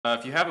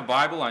If you have a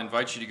Bible, I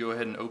invite you to go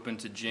ahead and open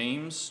to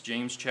James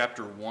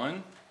chapter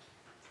 1.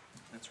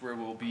 That's where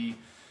we'll be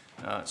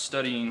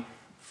studying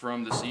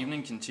from this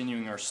evening,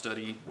 continuing our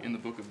study in the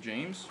book of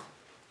James.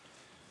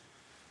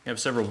 We have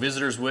several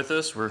visitors with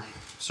us. We're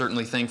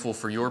certainly thankful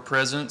for your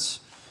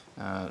presence.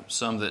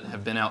 Some that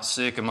have been out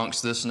sick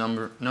amongst this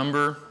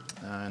number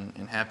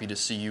and happy to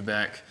see you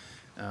back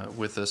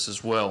with us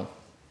as well.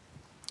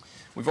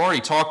 We've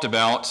already talked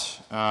about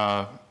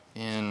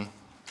in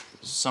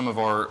some of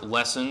our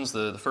lessons,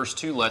 the first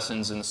two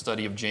lessons in the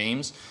study of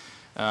James,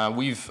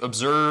 we've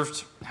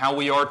observed how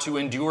we are to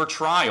endure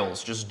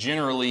trials, just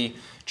generally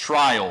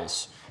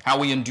trials, how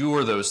we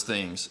endure those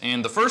things.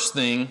 And the first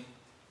thing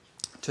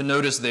to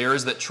notice there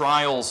is that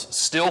trials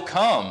still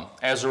come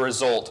as a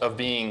result of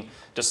being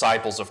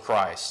disciples of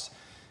Christ.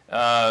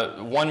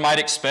 One might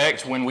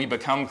expect when we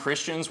become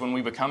Christians, when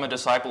we become a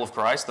disciple of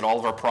Christ, that all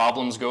of our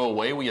problems go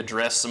away. We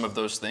address some of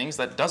those things.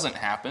 That doesn't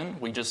happen.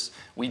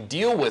 We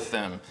deal with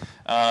them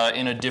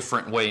in a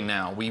different way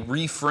now. We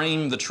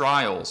reframe the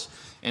trials.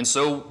 And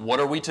so what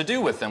are we to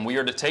do with them? We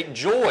are to take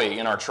joy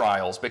in our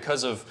trials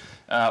because of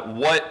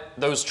what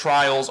those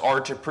trials are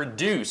to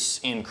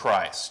produce in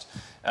Christ.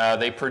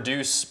 They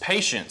produce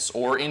patience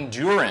or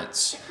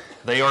endurance.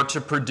 They are to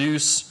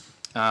produce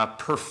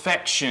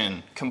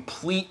perfection,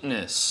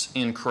 completeness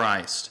in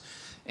Christ.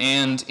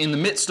 And in the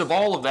midst of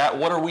all of that,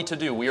 what are we to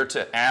do? We are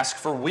to ask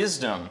for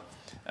wisdom,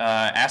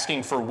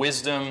 asking for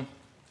wisdom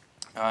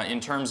in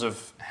terms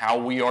of how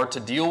we are to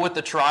deal with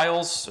the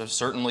trials. So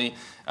certainly,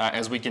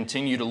 as we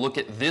continue to look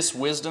at this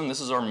wisdom, this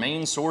is our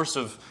main source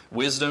of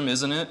wisdom,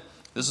 isn't it?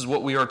 This is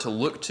what we are to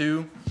look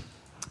to.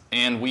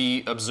 And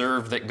we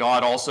observe that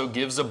God also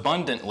gives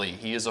abundantly.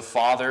 He is a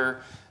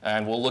Father,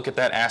 and we'll look at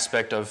that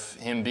aspect of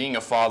Him being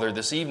a Father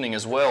this evening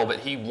as well. But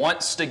He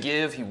wants to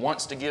give. He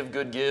wants to give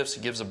good gifts.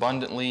 He gives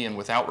abundantly and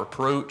without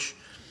reproach.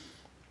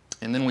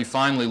 And then we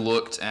finally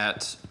looked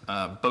at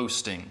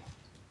boasting.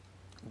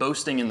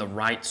 Boasting in the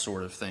right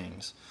sort of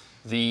things.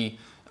 The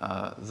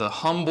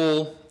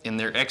humble in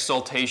their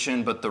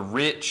exaltation, but the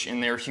rich in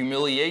their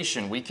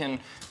humiliation. We can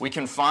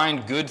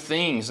find good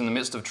things in the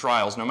midst of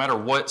trials, no matter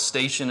what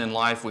station in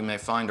life we may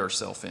find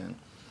ourselves in.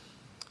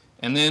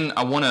 And then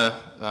I want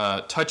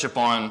to touch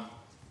upon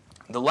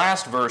the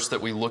last verse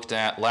that we looked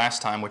at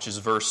last time, which is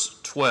verse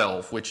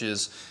 12, which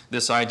is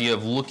this idea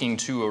of looking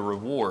to a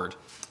reward.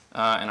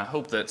 And I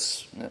hope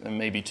that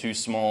may be too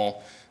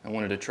small. I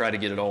wanted to try to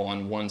get it all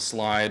on one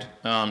slide.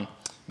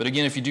 But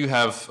again, if you do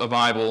have a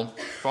Bible,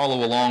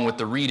 follow along with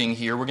the reading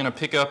here. We're going to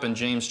pick up in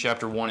James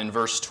chapter 1 in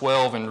verse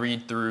 12 and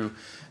read through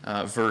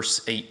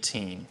verse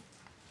 18.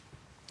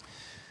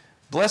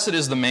 Blessed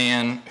is the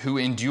man who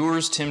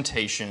endures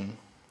temptation,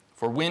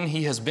 for when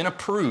he has been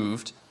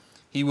approved,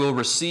 he will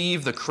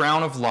receive the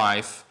crown of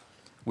life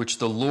which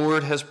the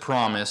Lord has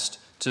promised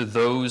to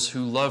those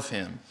who love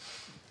Him.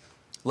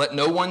 Let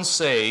no one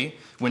say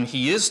when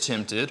he is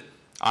tempted,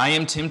 I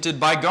am tempted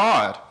by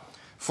God.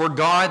 For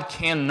God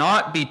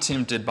cannot be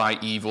tempted by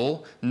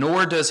evil,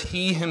 nor does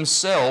He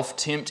Himself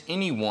tempt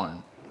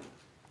anyone.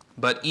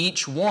 But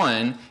each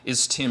one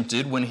is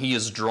tempted when he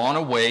is drawn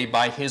away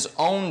by his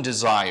own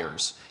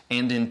desires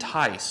and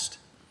enticed.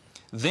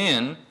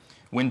 Then,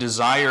 when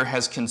desire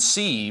has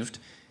conceived,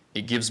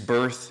 it gives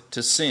birth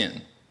to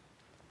sin.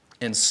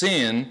 And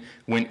sin,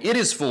 when it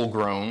is full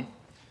grown,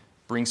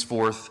 brings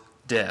forth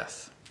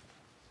death.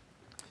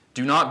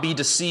 Do not be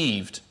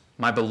deceived,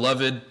 my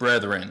beloved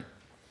brethren.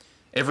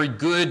 Every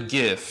good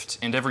gift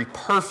and every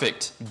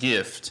perfect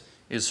gift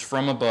is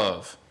from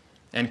above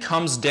and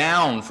comes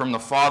down from the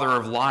Father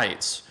of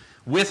lights,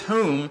 with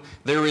whom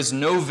there is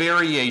no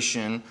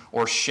variation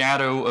or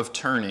shadow of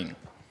turning.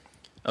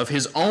 Of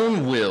His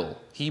own will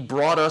He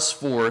brought us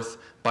forth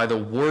by the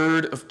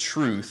word of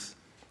truth,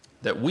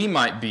 that we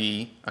might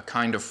be a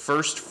kind of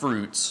first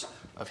fruits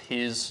of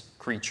His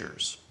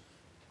creatures.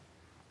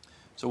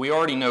 So we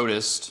already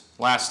noticed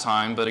last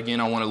time, but again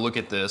I want to look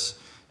at this.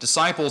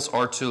 Disciples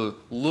are to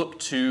look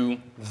to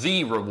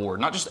the reward,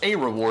 not just a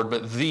reward,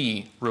 but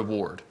the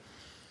reward.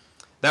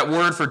 That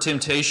word for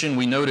temptation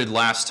we noted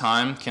last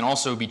time can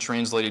also be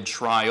translated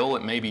trial.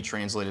 It may be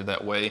translated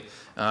that way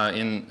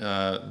in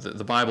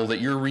the Bible that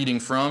you're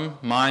reading from.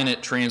 Mine,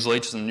 it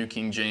translates in the New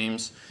King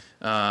James,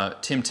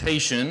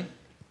 temptation.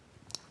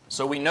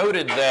 So we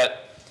noted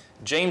that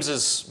James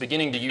is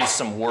beginning to use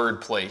some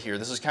wordplay here.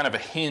 This is kind of a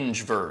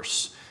hinge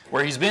verse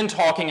where he's been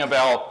talking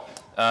about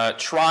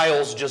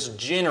trials just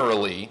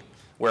generally,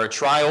 where a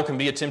trial can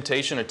be a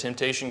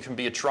temptation can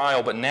be a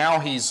trial, but now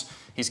he's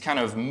kind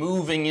of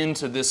moving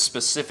into this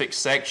specific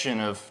section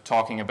of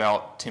talking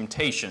about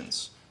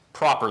temptations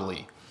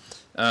properly.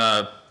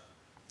 And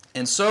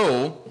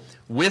so,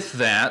 with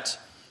that,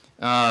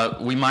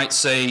 we might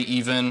say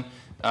even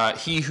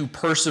he who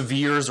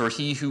perseveres or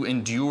he who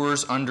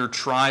endures under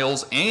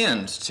trials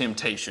and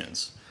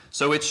temptations.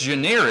 So it's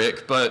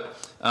generic, but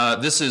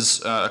this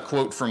is a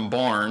quote from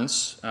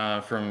Barnes,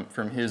 from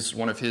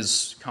one of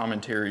his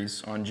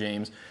commentaries on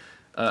James.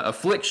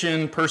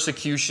 Affliction,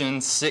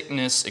 persecution,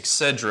 sickness,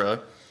 etc.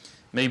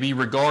 may be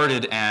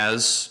regarded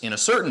as, in a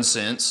certain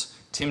sense,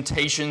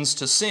 temptations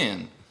to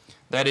sin,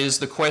 That is,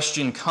 the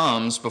question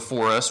comes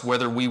before us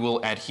whether we will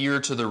adhere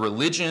to the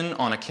religion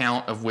on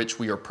account of which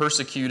we are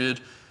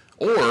persecuted,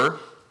 or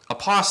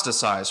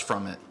apostatize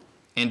from it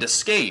and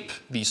escape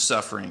these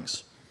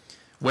sufferings.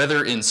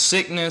 Whether in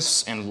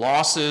sickness and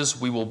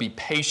losses we will be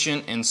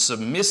patient and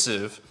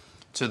submissive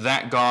to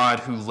that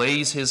God who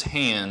lays his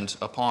hand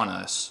upon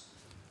us,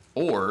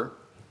 or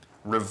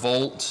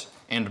revolt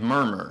and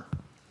murmur.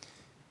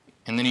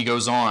 And then he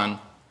goes on,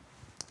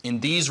 in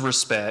these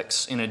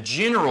respects, in a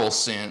general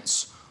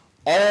sense,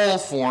 all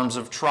forms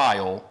of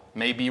trial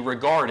may be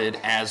regarded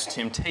as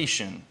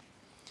temptation.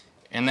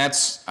 And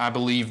that's, I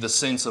believe, the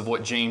sense of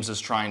what James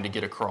is trying to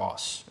get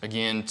across.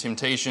 Again,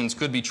 temptations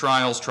could be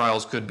trials,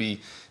 trials could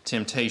be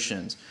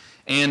temptations.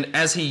 And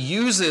as he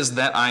uses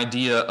that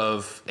idea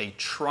of a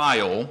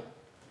trial,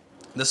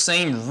 the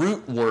same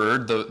root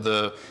word,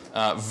 the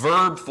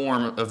verb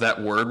form of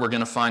that word, we're going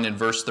to find in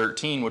verse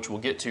 13, which we'll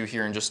get to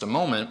here in just a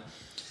moment.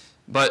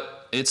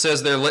 But it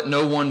says there, let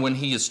no one when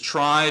he is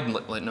tried,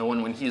 let no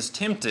one when he is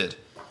tempted,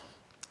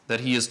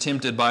 that he is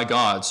tempted by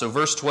God. So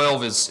verse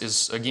 12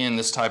 is again,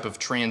 this type of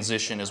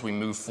transition as we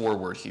move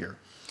forward here.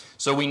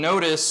 So we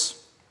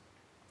notice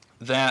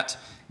that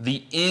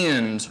the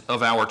end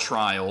of our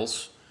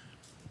trials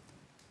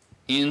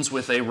ends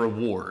with a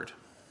reward.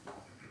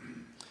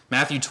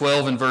 Matthew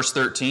 12 and verse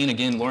 13,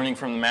 again, learning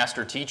from the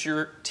master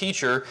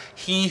teacher,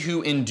 he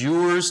who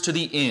endures to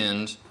the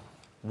end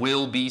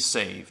will be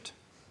saved.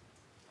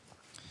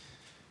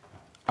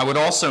 I would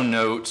also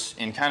note,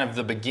 in kind of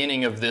the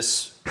beginning of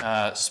this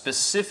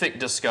specific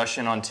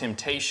discussion on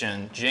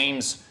temptation,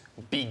 James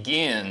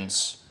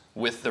begins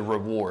with the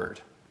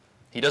reward.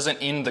 He doesn't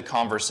end the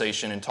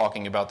conversation in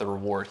talking about the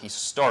reward. He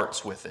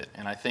starts with it.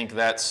 And I think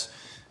that's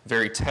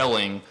very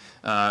telling,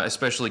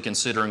 especially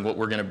considering what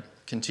we're going to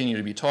continue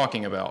to be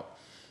talking about.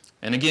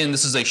 And again,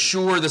 this is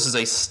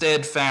a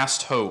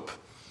steadfast hope.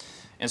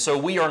 And so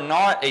we are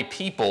not a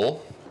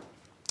people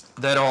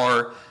that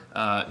are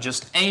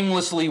just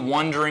aimlessly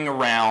wandering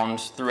around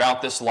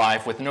throughout this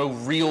life with no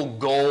real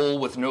goal,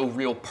 with no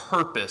real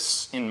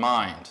purpose in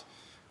mind.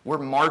 We're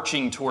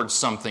marching towards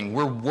something.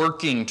 We're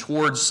working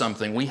towards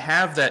something. We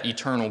have that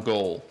eternal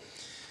goal.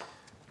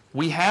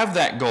 We have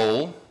that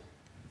goal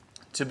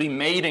to be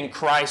made in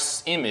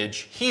Christ's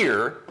image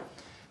here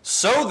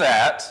so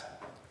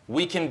that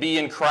we can be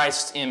in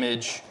Christ's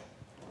image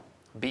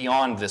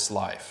beyond this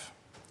life.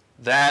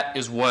 That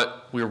is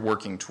what we're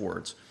working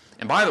towards.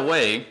 And by the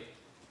way,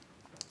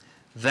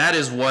 that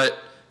is what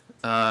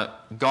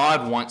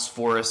God wants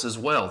for us as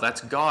well.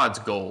 That's God's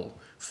goal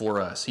for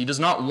us. He does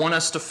not want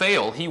us to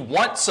fail. He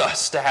wants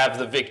us to have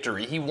the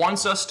victory. He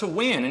wants us to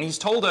win. And he's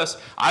told us,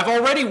 I've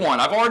already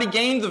won. I've already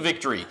gained the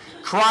victory.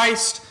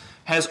 Christ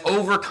has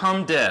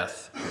overcome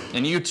death.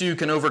 And you too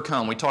can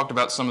overcome. We talked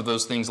about some of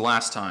those things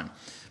last time.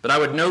 But I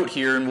would note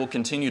here, and we'll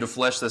continue to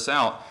flesh this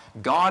out,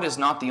 God is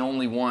not the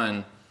only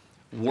one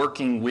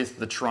working with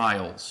the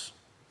trials.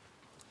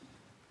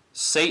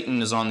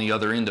 Satan is on the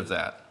other end of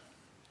that.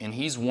 And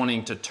he's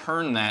wanting to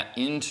turn that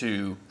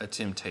into a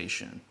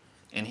temptation.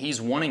 And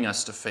he's wanting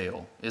us to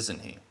fail,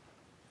 isn't he?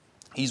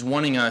 He's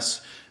wanting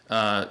us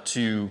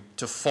to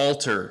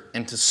falter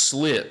and to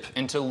slip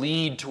and to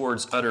lead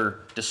towards utter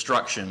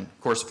destruction.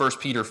 Of course, 1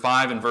 Peter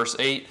 5 and verse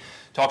 8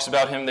 talks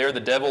about him there. The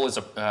devil is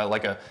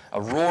like a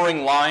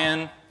roaring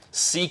lion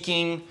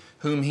seeking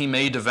whom he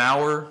may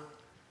devour.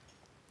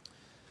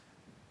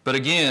 But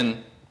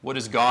again, what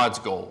is God's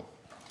goal?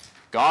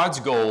 God's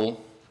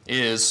goal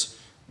is,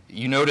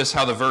 you notice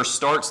how the verse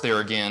starts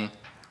there again,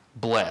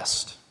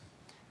 blessed.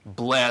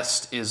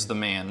 Blessed is the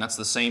man. That's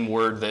the same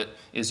word that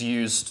is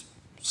used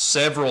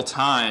several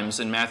times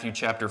in Matthew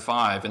chapter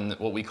 5 in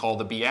what we call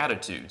the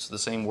Beatitudes, the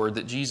same word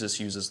that Jesus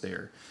uses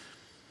there.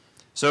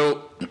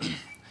 So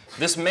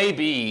this may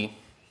be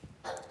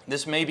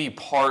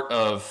part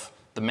of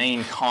the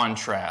main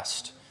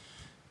contrast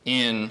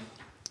in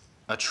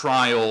a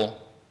trial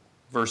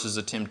versus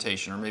a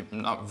temptation, or maybe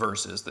not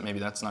versus, maybe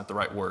that's not the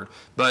right word,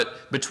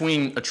 but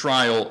between a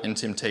trial and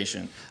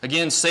temptation.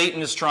 Again,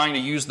 Satan is trying to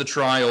use the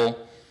trial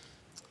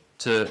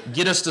to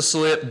get us to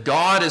slip.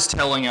 God is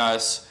telling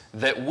us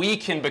that we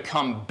can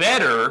become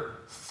better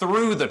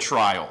through the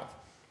trial.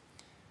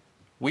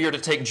 We are to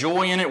take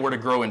joy in it. We're to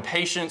grow in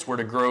patience. We're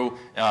to grow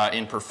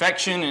in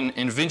perfection, and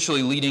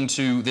eventually leading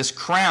to this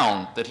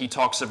crown that he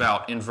talks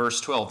about in verse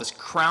 12, this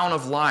crown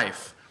of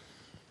life.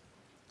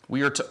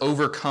 We are to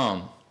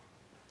overcome.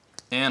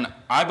 And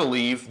I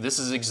believe this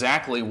is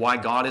exactly why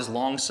God is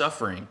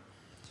long-suffering.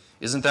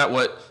 Isn't that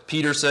what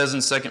Peter says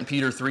in 2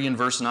 Peter 3 and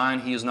verse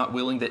 9? He is not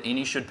willing that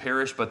any should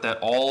perish, but that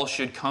all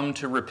should come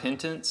to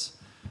repentance.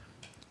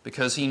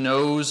 Because he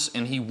knows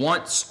and he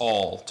wants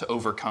all to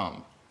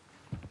overcome,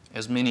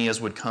 as many as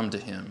would come to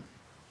him.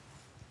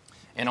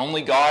 And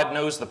only God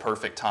knows the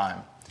perfect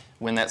time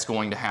when that's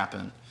going to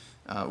happen.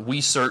 We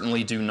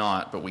certainly do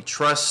not, but we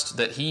trust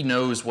that he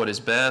knows what is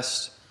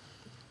best.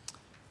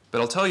 But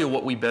I'll tell you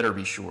what we better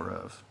be sure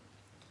of.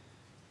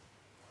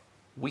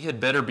 We had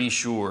better be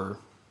sure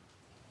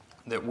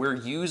that we're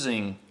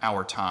using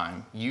our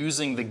time,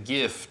 using the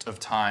gift of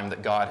time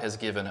that God has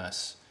given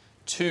us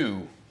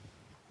to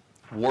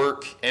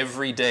work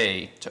every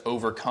day to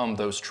overcome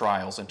those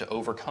trials and to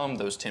overcome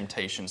those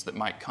temptations that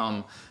might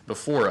come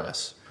before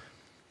us.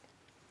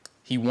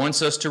 He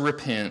wants us to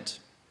repent.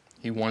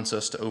 He wants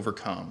us to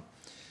overcome.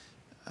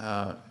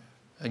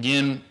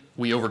 Again,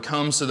 we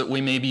overcome so that we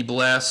may be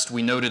blessed.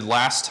 We noted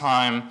last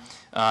time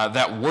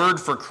that word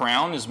for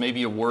crown is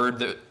maybe a word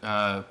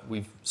that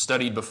we've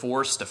studied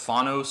before,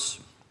 Stephanos,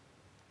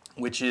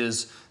 which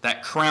is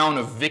that crown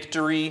of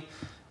victory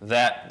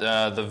that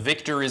the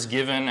victor is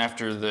given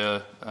after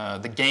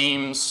the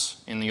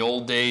games in the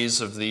old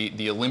days of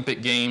the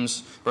Olympic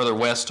Games. Brother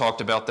West talked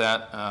about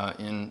that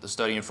in the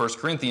study in 1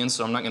 Corinthians,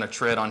 so I'm not going to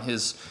tread on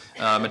his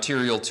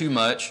material too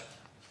much.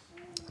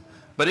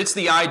 But it's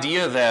the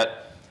idea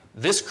that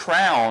this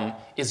crown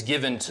is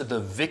given to the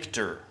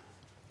victor.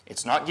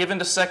 It's not given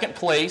to second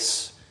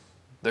place.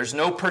 There's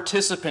no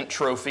participant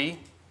trophy.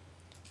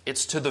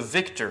 It's to the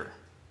victor.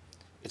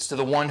 It's to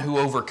the one who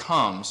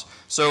overcomes.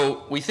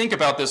 So we think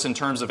about this in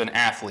terms of an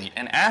athlete.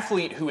 An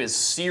athlete who is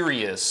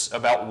serious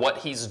about what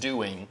he's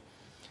doing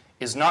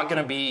is not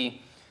going to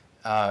be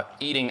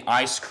eating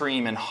ice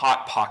cream and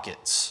Hot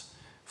Pockets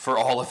for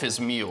all of his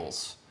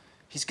meals.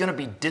 He's going to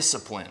be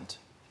disciplined.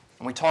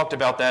 And we talked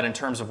about that in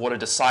terms of what a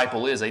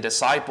disciple is. A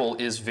disciple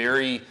is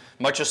very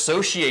much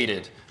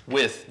associated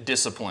with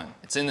discipline.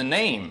 It's in the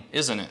name,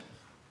 isn't it?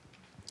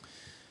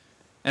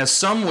 As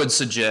some would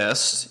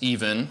suggest,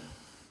 even,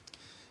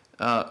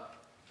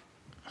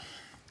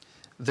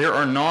 there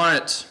are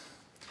not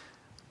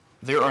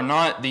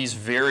these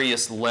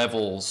various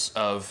levels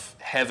of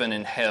heaven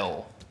and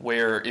hell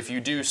where if you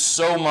do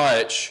so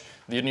much,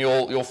 then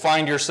you'll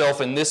find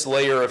yourself in this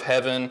layer of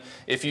heaven.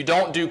 If you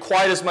don't do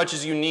quite as much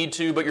as you need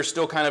to, but you're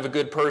still kind of a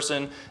good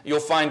person, you'll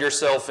find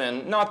yourself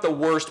in not the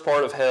worst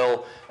part of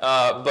hell,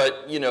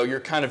 but you're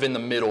kind of in the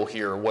middle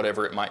here,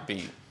 whatever it might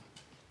be.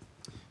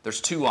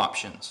 There's two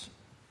options.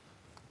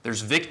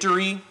 There's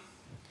victory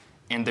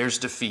and there's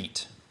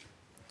defeat.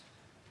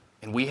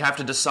 And we have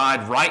to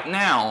decide right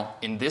now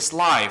in this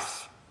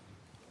life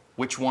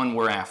which one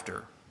we're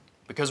after.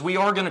 Because we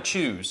are going to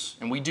choose,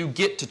 and we do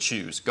get to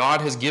choose. God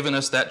has given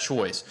us that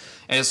choice.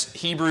 As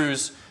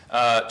Hebrews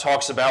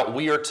talks about,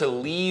 we are to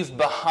leave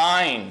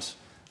behind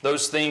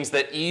those things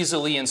that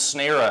easily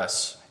ensnare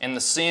us and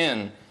the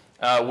sin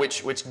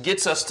which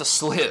gets us to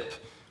slip.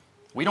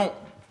 We don't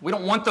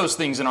want those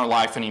things in our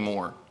life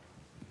anymore.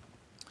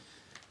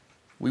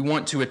 We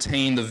want to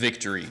attain the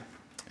victory,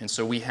 and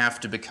so we have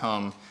to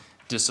become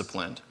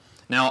disciplined.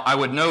 Now, I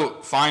would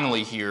note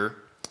finally here,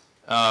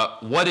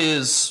 what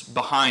is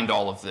behind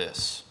all of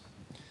this?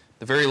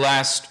 The very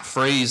last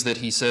phrase that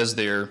he says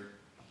there,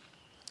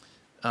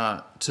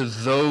 to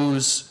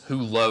those who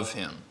love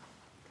him.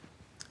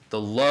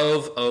 The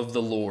love of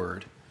the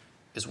Lord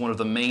is one of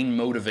the main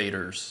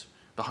motivators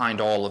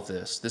behind all of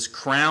this. This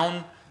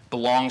crown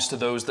belongs to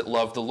those that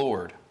love the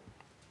Lord.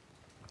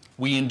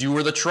 We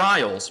endure the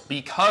trials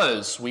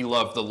because we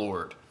love the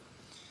Lord.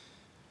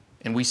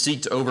 And we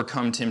seek to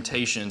overcome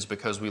temptations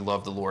because we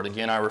love the Lord.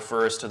 Again, I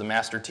refer us to the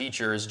master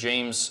teacher, as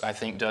James, I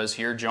think, does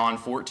here, John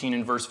 14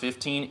 and verse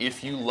 15.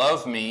 If you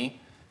love me,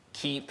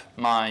 keep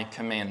my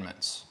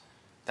commandments.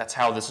 That's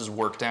how this is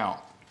worked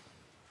out.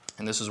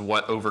 And this is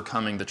what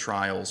overcoming the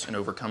trials and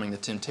overcoming the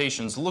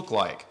temptations look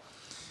like.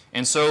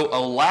 And so a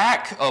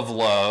lack of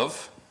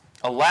love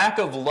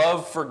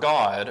for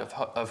God,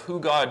 of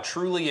who God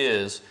truly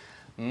is,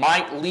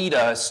 might lead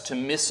us to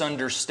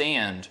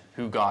misunderstand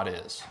who God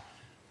is.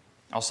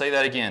 I'll say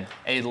that again.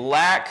 A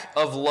lack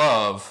of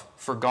love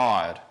for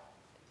God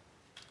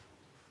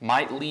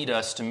might lead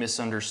us to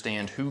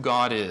misunderstand who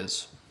God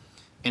is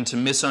and to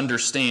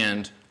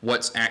misunderstand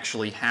what's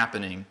actually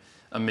happening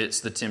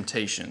amidst the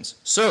temptations.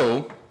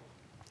 So,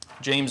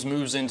 James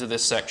moves into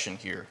this section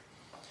here.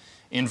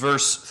 In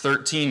verse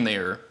 13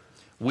 there,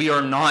 we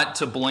are not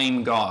to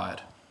blame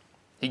God.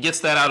 He gets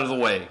that out of the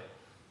way.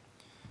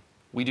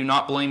 We do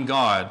not blame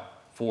God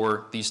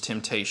for these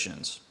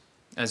temptations.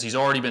 As he's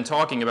already been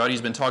talking about,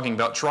 he's been talking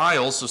about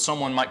trials, so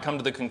someone might come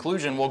to the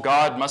conclusion, well,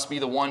 God must be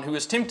the one who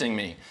is tempting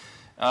me.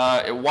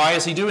 Why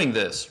is he doing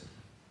this?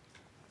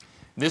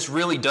 This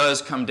really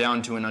does come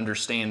down to an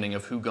understanding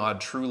of who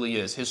God truly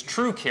is, his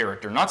true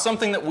character, not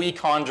something that we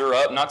conjure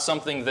up, not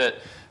something that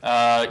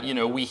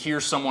we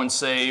hear someone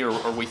say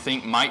or we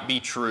think might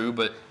be true,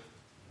 but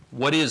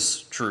what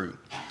is true?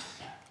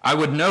 I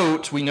would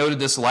note, we noted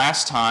this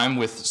last time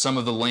with some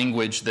of the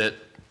language that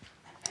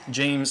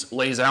James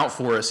lays out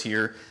for us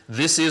here.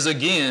 This is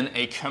again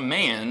a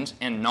command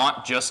and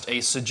not just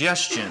a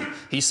suggestion.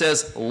 He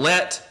says,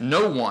 let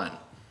no one.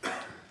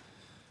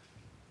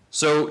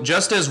 So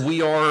just as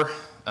we are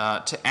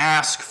to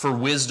ask for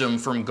wisdom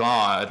from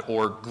God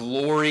or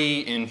glory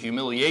in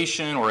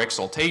humiliation or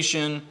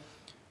exaltation,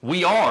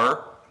 we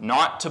are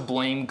not to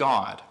blame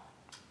God.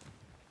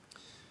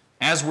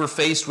 As we're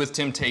faced with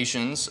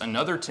temptations,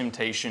 another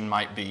temptation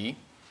might be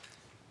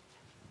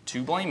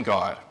to blame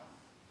God.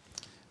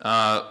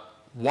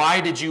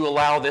 Why did you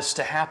allow this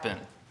to happen?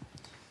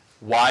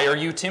 Why are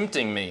you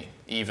tempting me,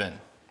 even?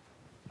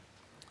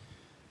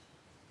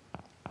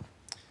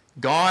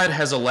 God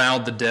has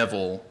allowed the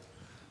devil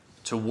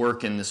to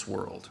work in this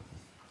world.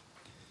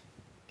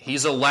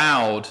 He's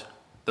allowed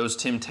those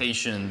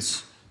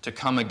temptations to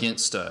come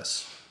against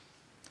us.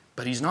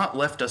 But he's not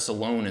left us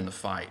alone in the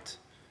fight.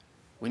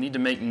 We need to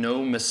make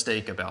no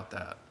mistake about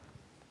that.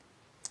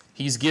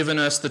 He's given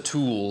us the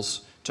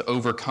tools to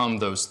overcome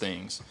those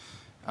things.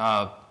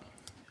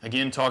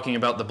 Again, talking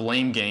about the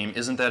blame game,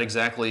 isn't that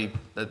exactly,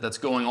 that's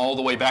going all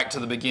the way back to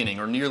the beginning,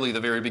 or nearly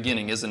the very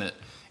beginning, isn't it?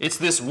 It's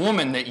this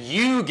woman that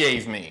you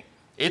gave me.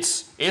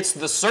 It's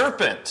the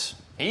serpent.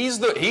 He's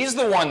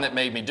the one that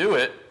made me do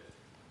it.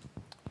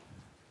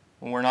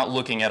 When we're not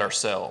looking at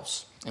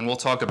ourselves. And we'll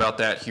talk about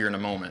that here in a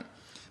moment.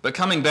 But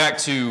coming back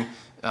to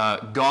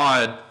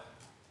God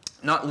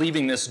not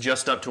leaving this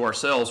just up to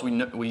ourselves,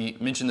 we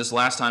mentioned this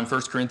last time,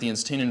 1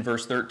 Corinthians 10 and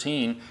verse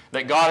 13,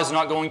 that God is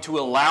not going to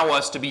allow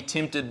us to be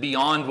tempted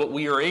beyond what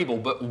we are able,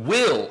 but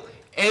will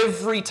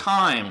every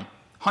time,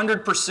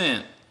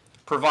 100%,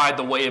 provide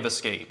the way of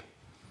escape.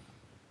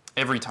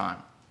 Every time.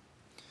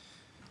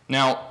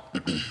 Now,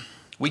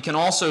 we can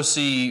also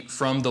see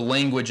from the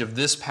language of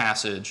this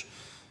passage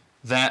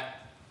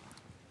that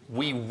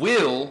we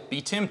will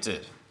be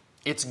tempted.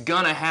 It's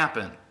going to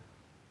happen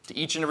to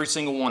each and every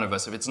single one of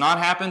us. If it's not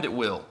happened, it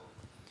will.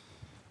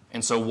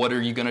 And so what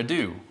are you going to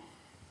do?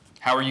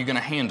 How are you going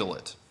to handle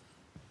it?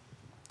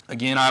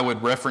 Again, I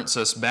would reference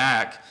us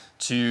back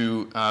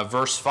to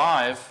verse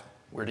 5.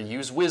 We're to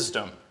use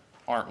wisdom,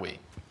 aren't we?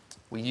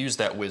 We use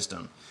that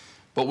wisdom.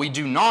 But what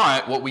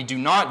we do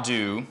not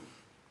do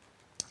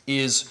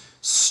is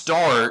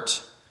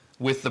start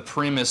with the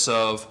premise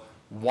of,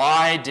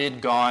 why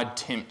did God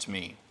tempt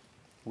me?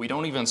 We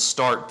don't even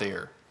start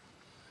there.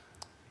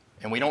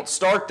 And we don't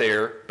start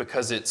there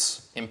because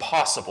it's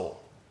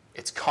impossible.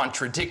 It's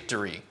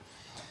contradictory.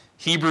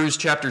 Hebrews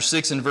chapter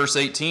 6 and verse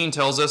 18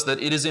 tells us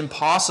that it is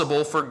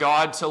impossible for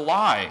God to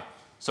lie.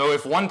 So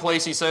if one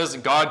place he says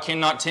that God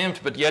cannot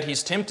tempt, but yet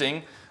he's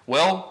tempting,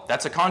 well,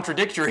 that's a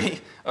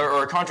contradictory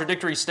or a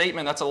contradictory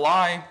statement. That's a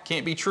lie.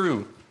 Can't be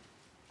true.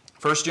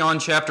 1 John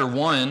chapter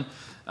 1,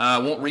 I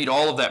won't read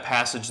all of that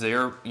passage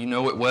there. You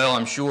know it well,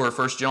 I'm sure.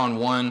 1 John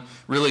 1,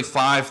 really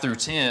 5 through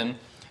 10.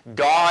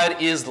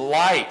 God is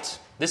light.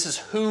 This is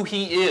who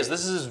he is.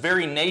 This is his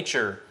very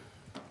nature.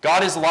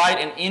 God is light,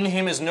 and in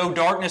him is no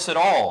darkness at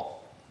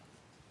all.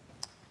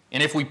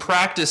 And if we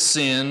practice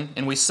sin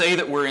and we say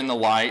that we're in the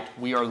light,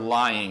 we are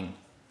lying.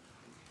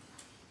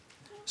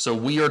 So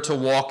we are to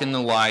walk in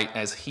the light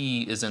as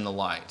he is in the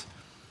light.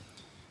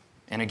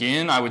 And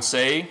again, I would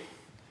say,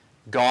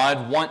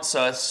 God wants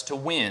us to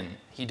win.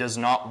 He does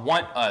not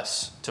want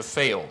us to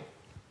fail.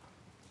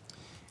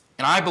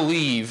 And I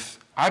believe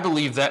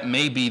that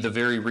may be the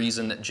very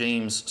reason that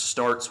James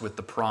starts with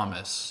the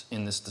promise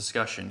in this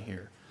discussion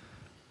here.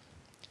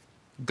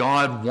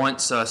 God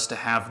wants us to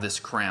have this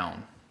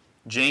crown.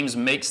 James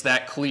makes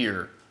that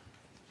clear.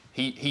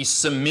 He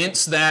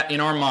cements that in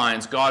our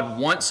minds. God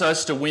wants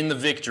us to win the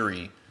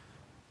victory.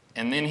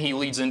 And then he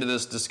leads into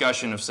this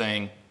discussion of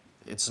saying,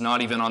 it's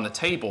not even on the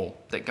table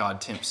that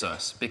God tempts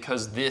us,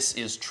 because this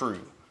is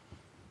true.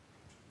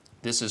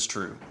 This is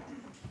true.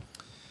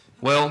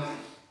 Well,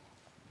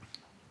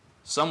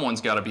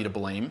 someone's got to be to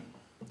blame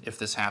if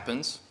this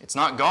happens. It's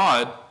not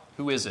God.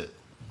 Who is it?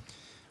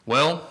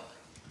 Well,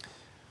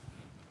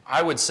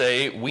 I would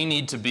say we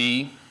need to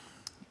be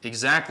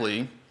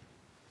exactly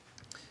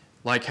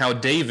like how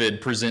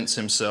David presents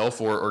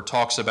himself or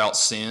talks about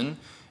sin.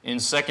 In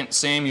 2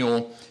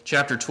 Samuel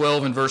chapter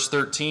 12 and verse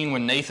 13,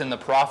 when Nathan the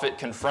prophet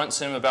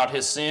confronts him about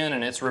his sin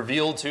and it's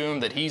revealed to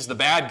him that he's the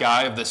bad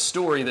guy of this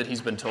story that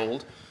he's been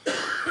told,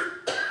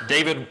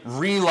 David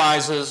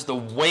realizes the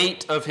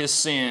weight of his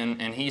sin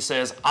and he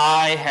says,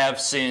 I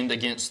have sinned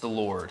against the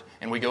Lord.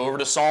 And we go over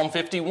to Psalm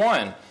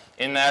 51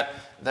 in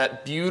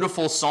that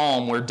beautiful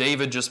psalm where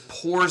David just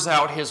pours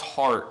out his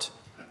heart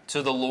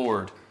to the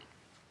Lord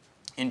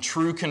in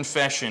true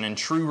confession and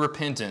true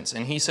repentance.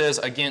 And he says,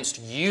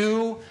 against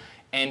you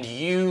and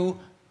you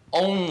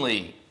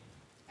only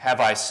have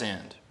I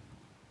sinned.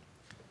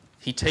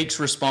 He takes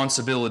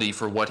responsibility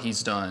for what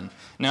he's done.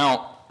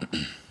 Now,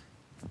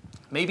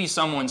 maybe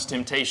someone's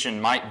temptation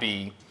might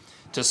be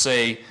to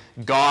say,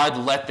 God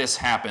let this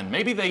happen.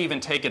 Maybe they even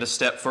take it a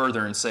step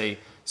further and say,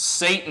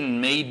 Satan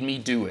made me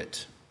do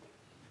it.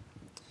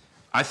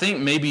 I think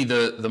maybe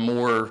the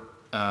more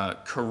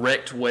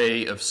correct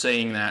way of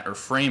saying that or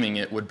framing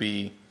it would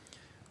be,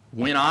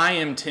 when I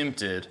am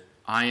tempted,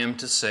 I am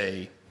to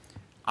say,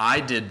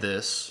 I did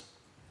this,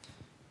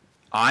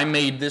 I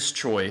made this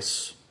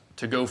choice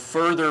to go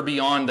further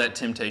beyond that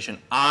temptation.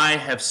 I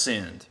have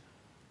sinned.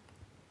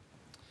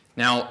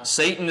 Now,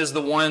 Satan is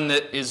the one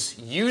that is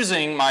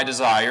using my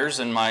desires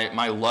and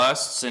my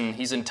lusts, and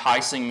he's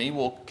enticing me.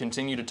 We'll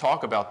continue to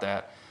talk about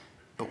that.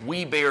 But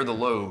we bear the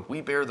load.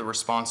 We bear the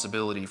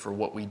responsibility for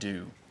what we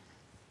do.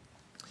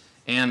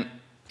 And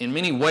in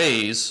many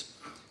ways,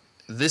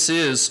 this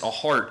is a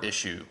heart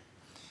issue.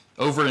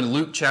 Over in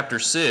Luke chapter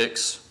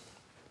 6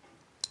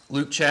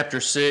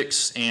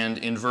 and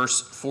in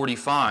verse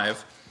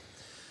 45,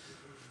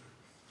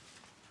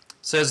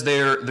 says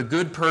there, the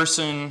good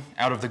person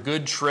out of the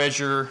good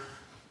treasure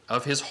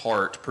of his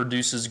heart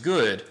produces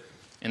good,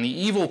 And the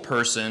evil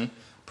person,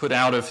 put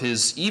out of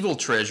his evil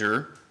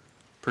treasure,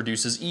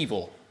 produces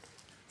evil.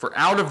 For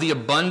out of the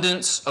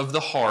abundance of the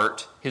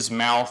heart, his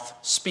mouth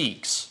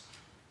speaks.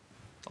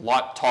 A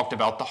lot talked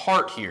about the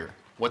heart here.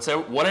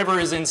 Whatever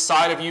is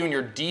inside of you in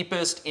your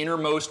deepest,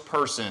 innermost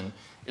person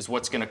is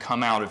what's going to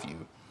come out of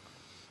you.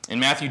 In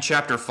Matthew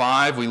chapter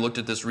 5, we looked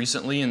at this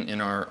recently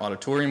in our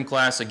auditorium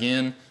class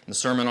again, in the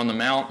Sermon on the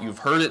Mount. You've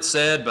heard it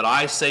said, but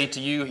I say to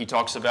you, he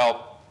talks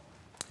about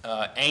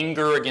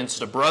anger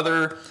against a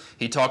brother.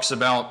 He talks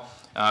about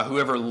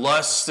whoever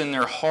lusts in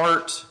their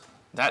heart,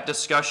 that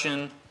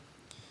discussion.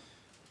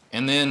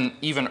 And then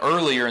even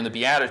earlier in the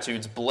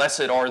Beatitudes,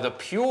 blessed are the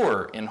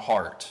pure in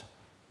heart.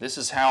 This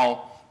is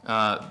how,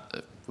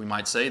 we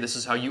might say, this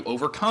is how you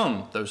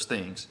overcome those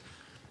things,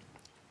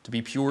 to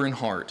be pure in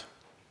heart.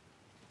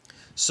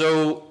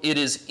 So it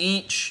is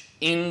each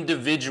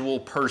individual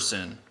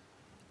person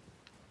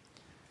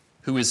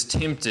who is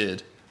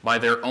tempted by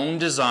their own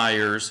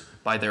desires,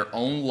 by their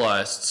own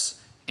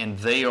lusts, and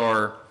they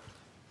have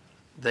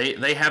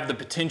the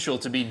potential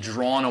to be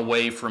drawn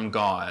away from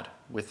God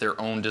with their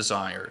own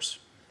desires.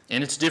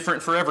 And it's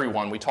different for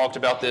everyone. We talked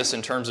about this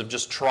in terms of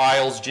just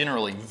trials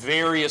generally,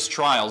 various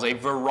trials, a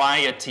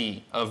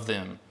variety of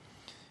them.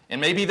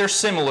 And maybe they're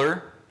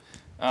similar.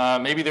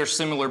 Maybe they're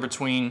similar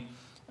between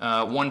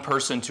one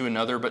person to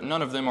another, but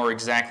none of them are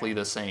exactly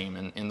the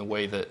same in the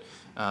way that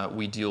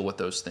we deal with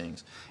those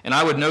things. And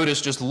I would notice,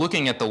 just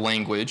looking at the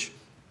language,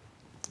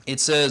 it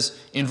says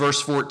in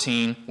verse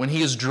 14, when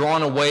he is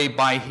drawn away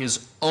by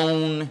his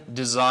own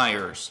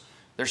desires.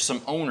 There's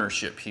some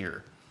ownership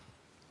here.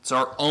 It's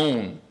our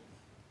own.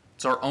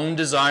 It's our own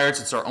desires.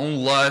 It's our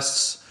own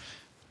lusts.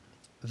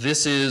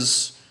 This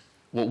is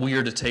what we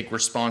are to take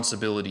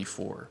responsibility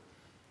for.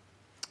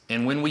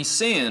 And when we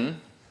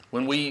sin,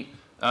 when we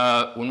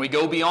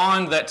go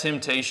beyond that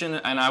temptation,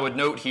 and I would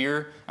note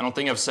here, I don't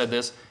think I've said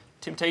this,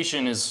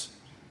 temptation is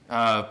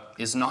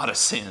not a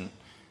sin.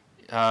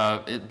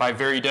 By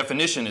very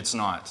definition, it's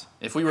not.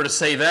 If we were to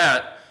say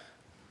that,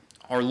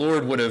 our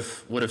Lord would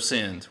have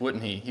sinned,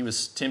 wouldn't he? He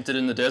was tempted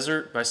in the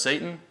desert by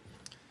Satan.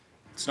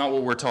 It's not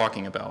what we're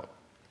talking about.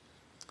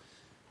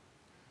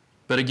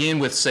 But again,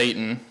 with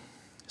Satan,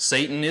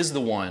 Satan is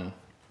the one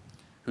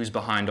who's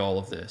behind all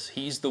of this.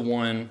 He's the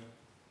one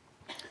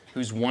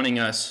who's wanting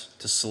us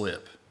to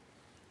slip,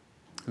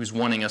 who's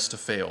wanting us to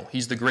fail.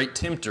 He's the great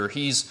tempter.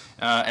 He's,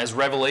 as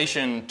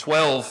Revelation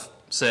 12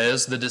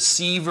 says, the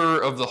deceiver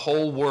of the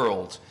whole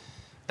world,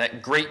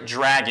 that great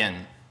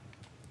dragon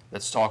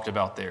that's talked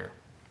about there.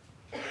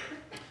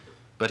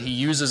 But he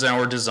uses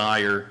our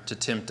desire to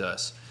tempt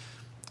us.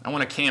 I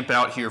want to camp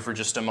out here for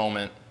just a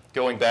moment.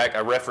 Going back,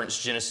 I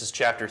referenced Genesis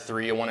chapter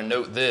 3. I want to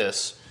note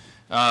this.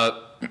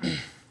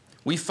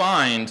 We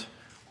find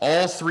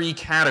all three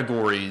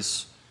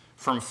categories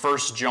from 1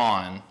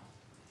 John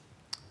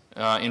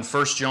in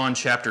 1 John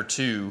chapter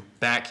 2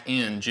 back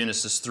in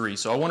Genesis 3.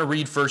 So I want to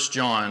read 1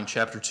 John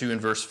chapter 2 and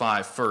verse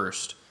 5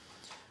 first.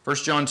 1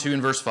 John 2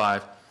 and verse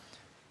 5.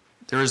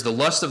 There is the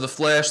lust of the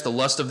flesh, the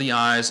lust of the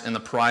eyes, and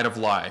the pride of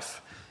life.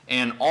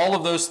 And all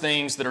of those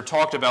things that are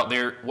talked about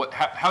there,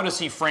 how does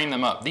he frame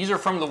them up? These are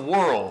from the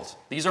world.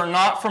 These are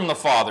not from the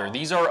Father.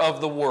 These are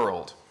of the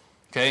world.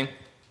 Okay?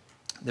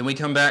 Then we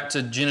come back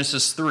to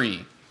Genesis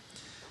 3.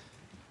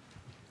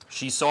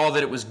 She saw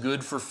that it was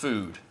good for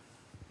food.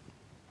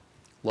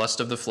 Lust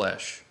of the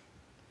flesh.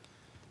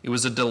 It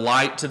was a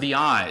delight to the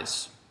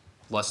eyes.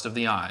 Lust of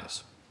the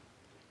eyes.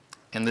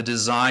 And the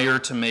desire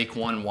to make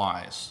one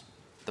wise.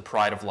 The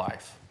pride of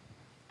life.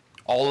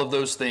 All of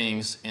those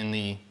things in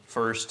the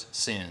first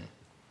sin.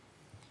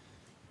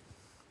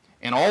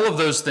 And all of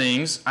those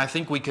things, I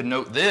think we could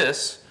note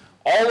this,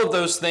 all of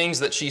those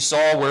things that she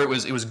saw where it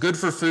was good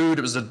for food,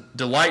 it was a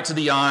delight to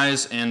the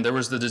eyes, and there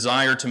was the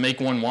desire to make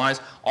one wise,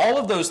 all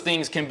of those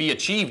things can be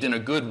achieved in a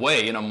good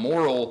way, in a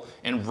moral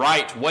and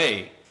right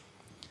way.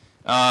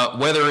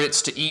 Whether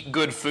it's to eat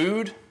good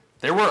food,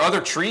 there were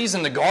other trees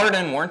in the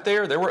garden, weren't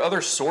there? There were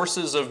other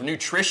sources of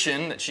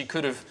nutrition that she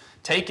could have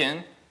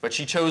taken, but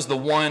she chose the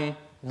one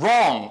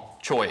wrong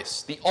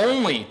choice, the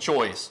only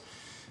choice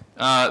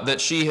that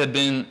she had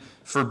been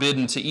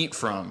forbidden to eat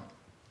from.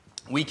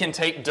 We can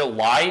take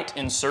delight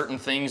in certain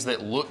things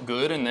that look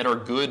good and that are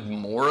good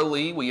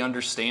morally. We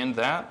understand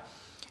that.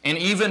 And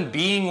even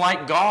being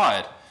like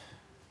God.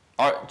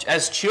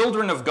 As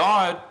children of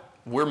God,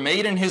 we're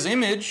made in His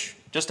image,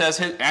 just as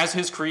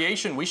His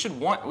creation. We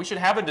should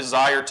have a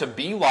desire to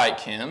be like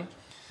Him.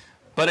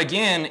 But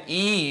again,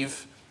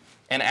 Eve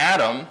and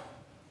Adam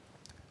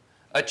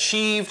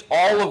achieved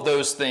all of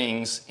those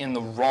things in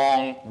the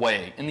wrong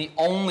way, in the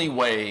only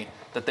way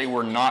that they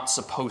were not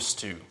supposed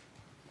to.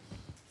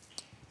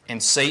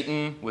 And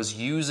Satan was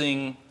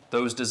using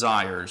those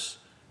desires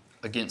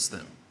against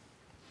them,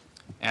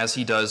 as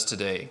he does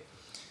today.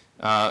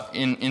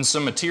 In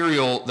some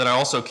material that I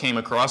also came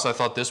across, I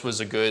thought this was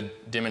a good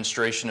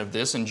demonstration of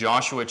this. In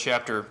Joshua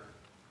chapter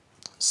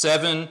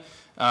 7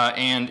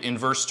 and in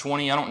verse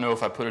 20, I don't know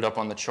if I put it up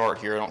on the chart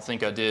here, I don't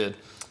think I did.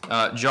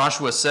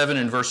 Joshua 7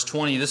 and verse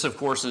 20, this of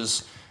course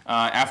is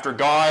After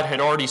God had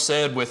already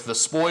said with the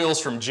spoils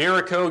from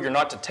Jericho, you're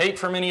not to take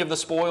from any of the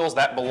spoils,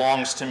 that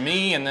belongs to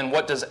me. And then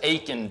what does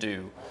Achan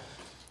do?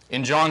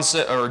 In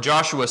Joshua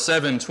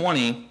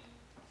 7:20,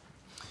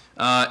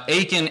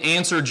 Achan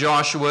answered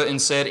Joshua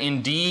and said,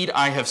 "Indeed,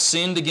 I have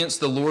sinned against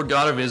the Lord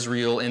God of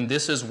Israel, and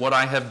this is what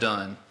I have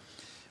done.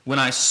 When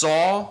I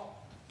saw,"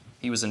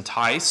 he was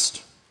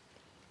enticed,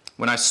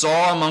 "when I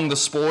saw among the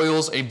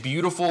spoils a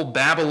beautiful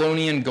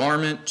Babylonian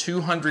garment,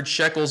 200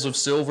 shekels of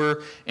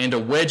silver, and a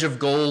wedge of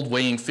gold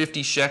weighing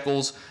 50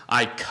 shekels,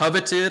 I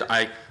coveted,"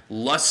 I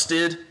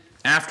lusted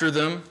after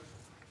them,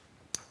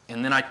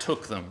 "and then I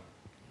took them."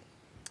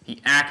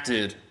 He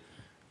acted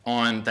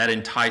on that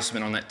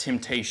enticement, on that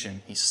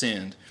temptation. He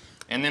sinned.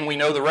 And then we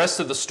know the rest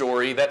of the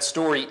story. That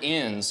story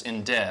ends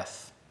in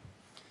death.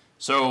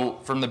 So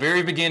from the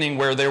very beginning,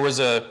 where there was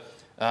an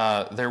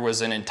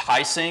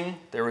enticing,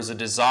 there was a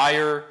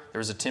desire, there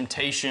was a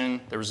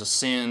temptation, there was a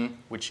sin,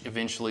 which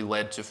eventually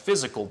led to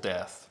physical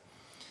death.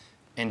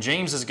 And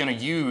James is going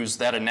to use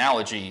that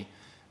analogy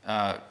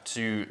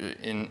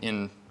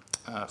in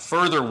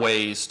further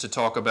ways to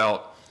talk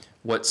about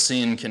what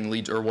sin can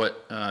lead to, or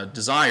what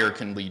desire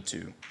can lead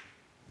to.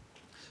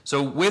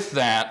 So with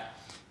that,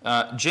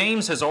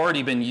 James has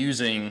already been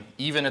using,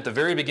 even at the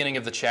very beginning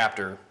of the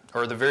chapter,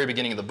 or the very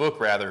beginning of the book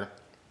rather,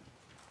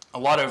 a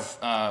lot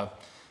of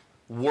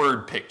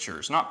word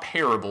pictures, not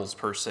parables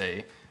per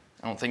se.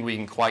 I don't think we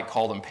can quite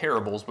call them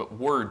parables, but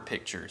word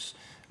pictures.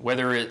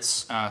 Whether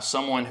it's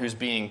someone who's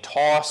being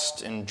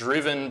tossed and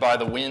driven by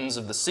the winds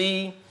of the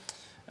sea,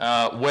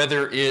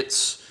 whether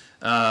it's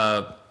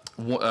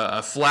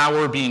a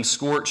flower being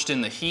scorched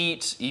in the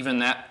heat, even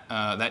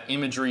that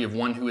imagery of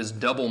one who is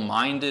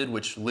double-minded,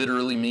 which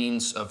literally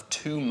means of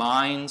two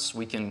minds.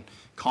 We can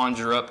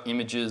conjure up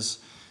images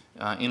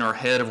in our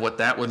head of what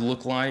that would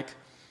look like.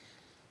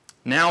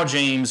 Now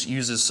James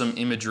uses some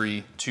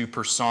imagery to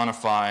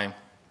personify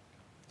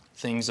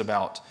things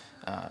about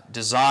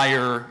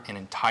desire and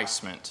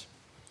enticement.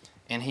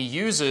 And he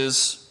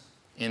uses,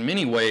 in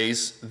many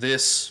ways,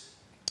 this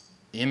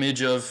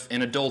image of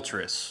an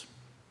adulteress.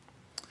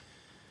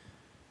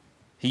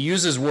 He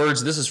uses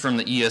words, this is from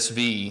the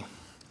ESV,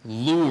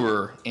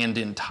 lure and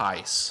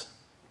entice.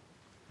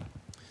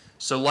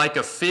 So like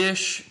a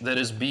fish that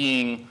is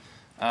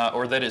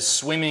that is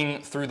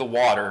swimming through the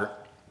water,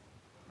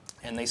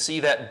 and they see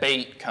that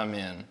bait come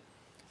in.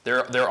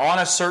 They're on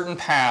a certain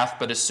path,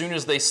 but as soon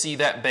as they see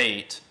that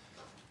bait,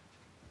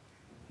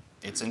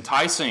 it's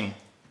enticing,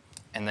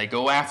 and they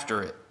go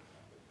after it.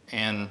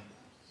 And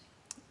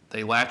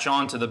they latch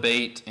on to the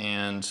bait,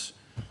 and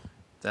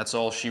that's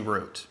all she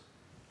wrote.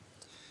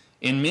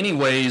 In many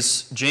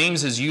ways,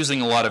 James is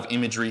using a lot of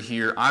imagery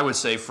here, I would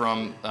say,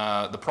 from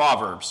the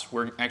Proverbs.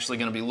 We're actually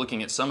going to be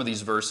looking at some of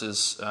these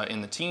verses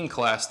in the teen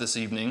class this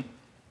evening.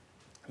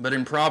 But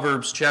in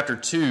Proverbs chapter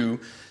 2,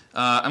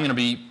 I'm going to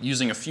be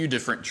using a few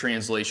different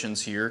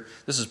translations here.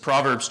 This is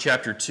Proverbs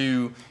chapter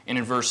 2, and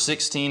in verse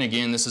 16,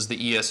 again, this is the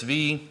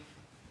ESV.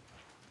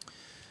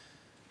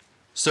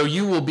 "So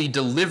you will be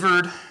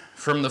delivered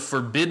from the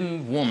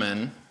forbidden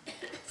woman,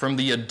 from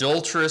the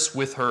adulteress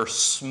with her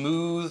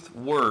smooth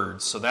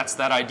words." So that's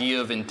that idea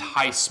of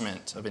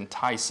enticement, of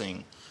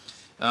enticing.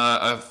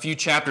 A few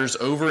chapters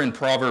over in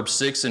Proverbs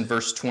 6 and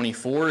verse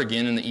 24,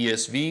 again in the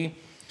ESV,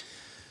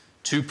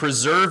 "To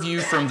preserve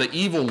you from the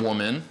evil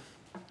woman,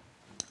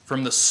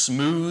 from the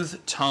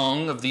smooth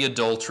tongue of the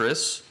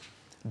adulteress,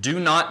 do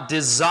not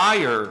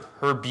desire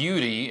her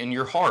beauty in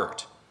your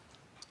heart,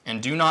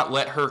 and do not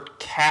let her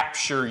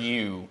capture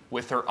you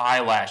with her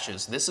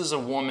eyelashes." This is a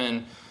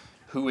woman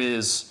who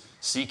is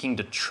seeking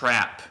to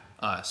trap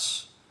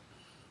us.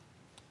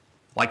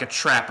 Like a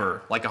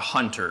trapper, like a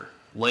hunter,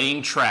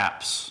 laying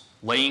traps,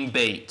 laying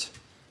bait,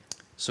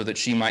 so that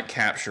she might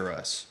capture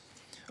us.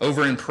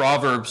 Over in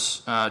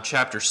Proverbs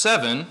chapter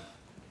 7,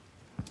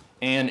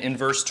 and in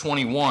verse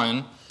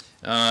 21,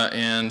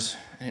 and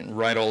I didn't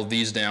write all of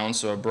these down,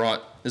 so I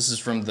brought, this is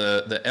from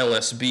the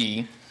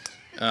LSB,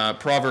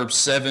 Proverbs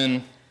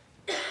 7,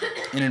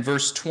 and in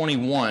verse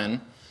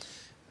 21,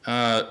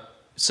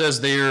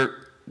 says there,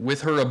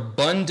 "With her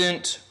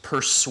abundant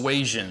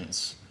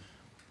persuasions,"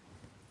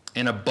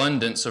 an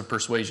abundance of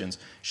persuasions,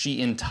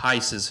 "she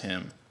entices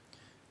him.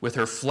 With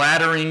her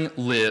flattering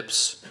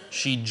lips,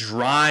 she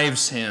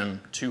drives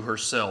him to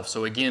herself."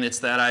 So again, it's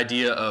that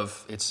idea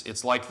of,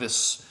 it's like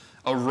this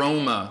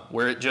aroma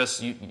where it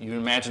just, you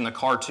imagine the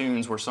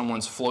cartoons where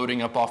someone's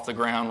floating up off the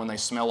ground when they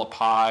smell a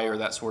pie or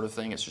that sort of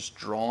thing. It's just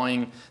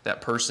drawing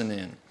that person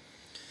in.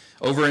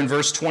 Over in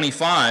verse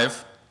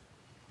 25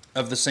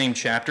 of the same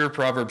chapter,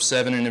 Proverbs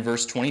 7 and in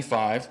verse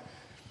 25,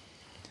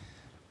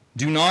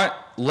 "Do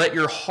not let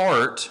your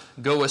heart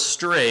go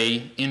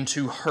astray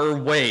into her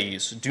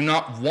ways. Do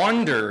not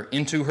wander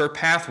into her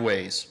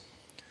pathways.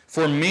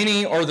 For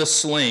many are the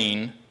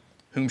slain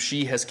whom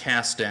she has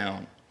cast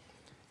down,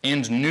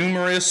 and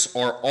numerous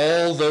are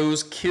all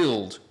those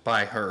killed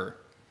by her."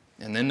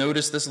 And then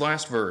notice this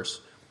last verse.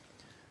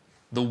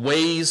 "The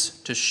ways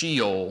to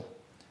Sheol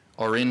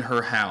are in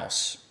her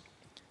house,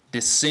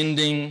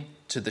 descending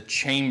to the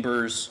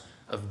chambers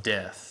of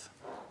death."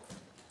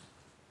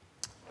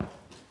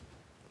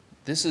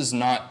 this is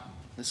not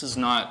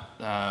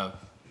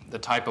the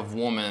type of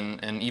woman,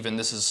 and even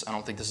I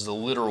don't think this is a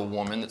literal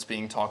woman that's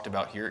being talked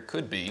about here. It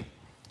could be,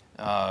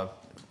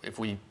 if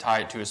we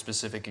tie it to a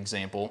specific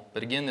example.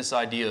 But again, this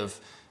idea of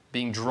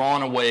being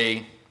drawn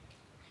away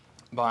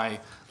by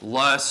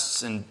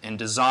lusts and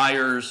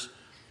desires,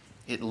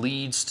 it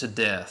leads to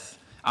death.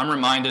 I'm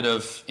reminded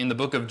of, in the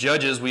book of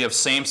Judges, we have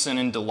Samson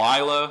and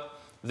Delilah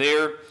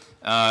there,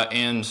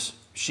 and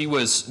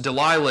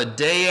Delilah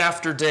day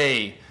after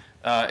day,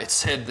 it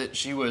said that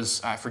she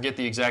was, I forget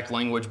the exact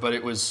language, but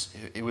it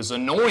was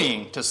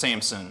annoying to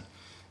Samson.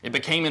 It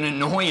became an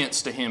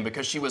annoyance to him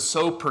because she was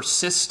so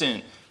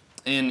persistent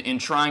in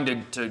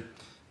trying to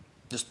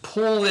just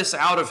pull this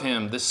out of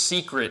him, this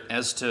secret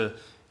as to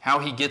how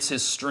he gets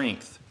his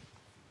strength.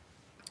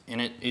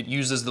 And it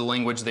uses the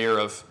language there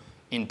of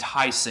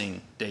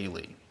enticing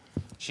daily.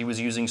 She was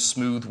using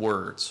smooth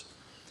words.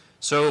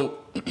 So,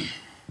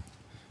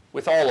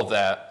 with all of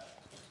that,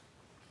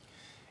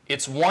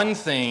 it's one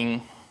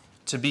thing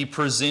to be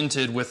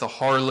presented with a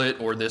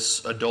harlot or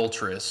this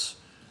adulteress.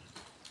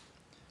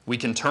 We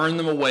can turn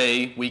them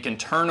away. We can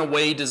turn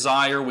away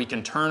desire. We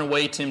can turn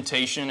away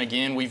temptation.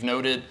 Again, we've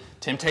noted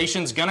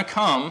temptation's going to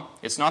come.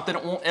 It's not that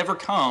it won't ever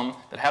come,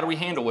 but how do we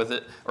handle with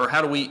it? Or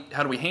how do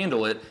we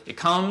handle it? It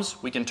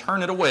comes. We can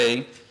turn it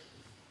away.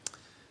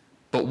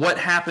 But what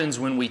happens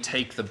when we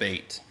take the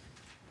bait?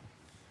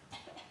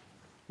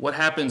 What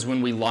happens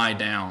when we lie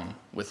down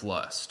with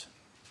lust?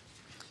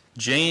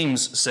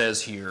 James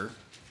says here,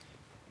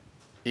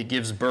 it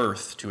gives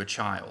birth to a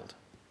child.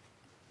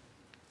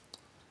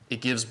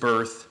 It gives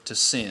birth to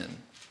sin.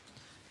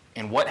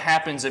 And what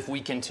happens if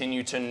we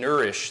continue to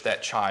nourish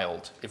that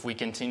child, if we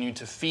continue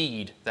to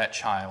feed that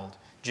child?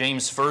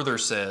 James further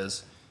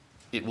says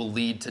it will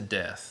lead to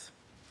death.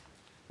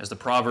 As the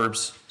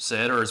Proverbs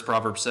said, or as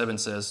Proverbs 7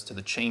 says, to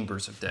the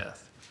chambers of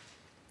death.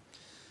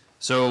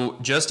 So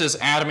just as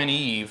Adam and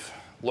Eve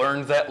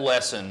learned that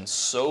lesson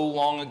so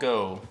long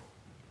ago,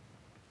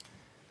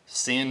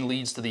 sin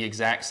leads to the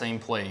exact same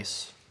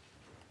place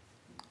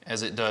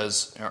as it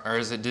does, or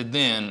as it did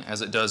then,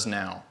 as it does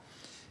now.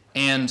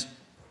 And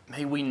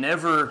may we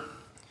never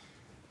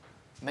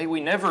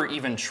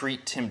even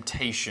treat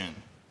temptation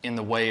in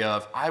the way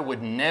of, I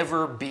would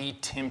never be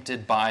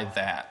tempted by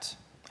that.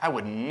 I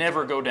would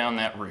never go down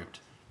that route.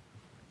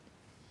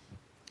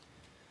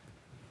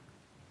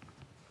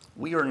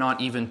 We are not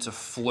even to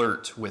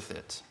flirt with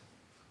it.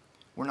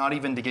 We're not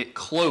even to get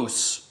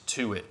close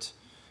to it.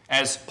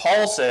 As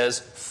Paul says,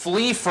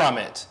 flee from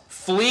it.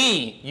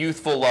 Flee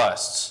youthful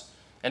lusts.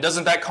 And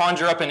doesn't that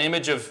conjure up an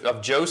image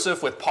of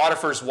Joseph with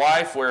Potiphar's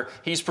wife, where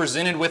he's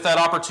presented with that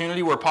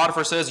opportunity where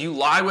Potiphar says, you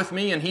lie with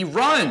me, and he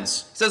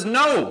runs. He says,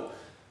 no,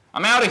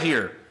 I'm out of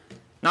here.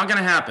 Not going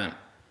to happen.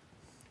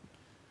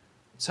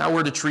 It's how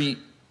we're to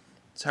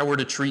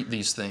treat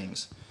these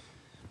things.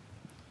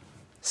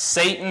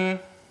 Satan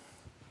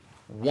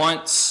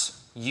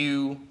wants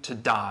you to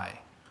die.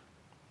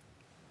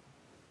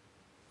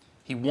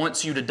 He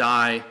wants you to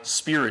die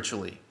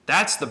spiritually.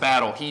 That's the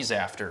battle he's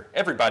after.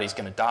 Everybody's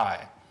going to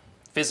die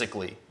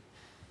physically.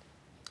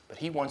 But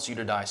he wants you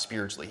to die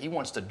spiritually. He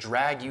wants to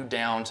drag you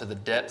down to the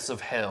depths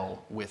of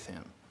hell with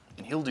him.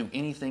 And he'll do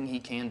anything he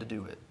can to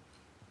do it.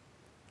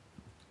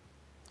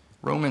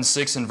 Romans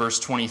 6 and verse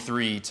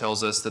 23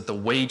 tells us that the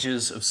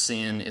wages of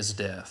sin is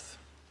death.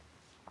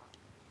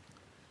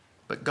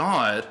 But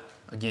God,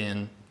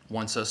 again,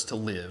 wants us to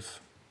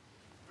live.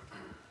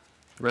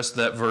 The rest of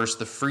that verse,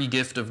 the free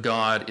gift of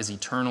God is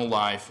eternal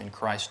life in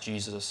Christ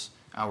Jesus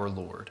our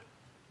Lord.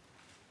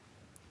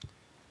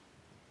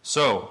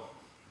 So,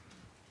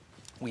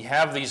 we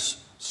have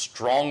these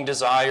strong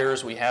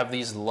desires, we have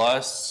these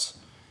lusts,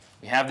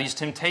 we have these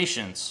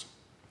temptations.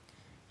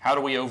 How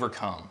do we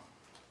overcome?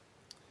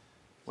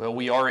 Well,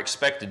 we are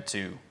expected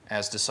to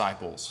as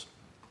disciples.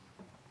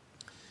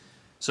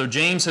 So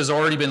James has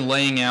already been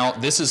laying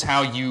out, this is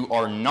how you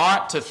are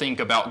not to think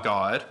about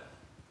God.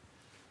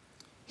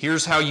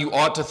 Here's how you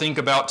ought to think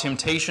about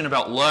temptation,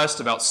 about lust,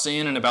 about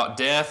sin, and about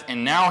death.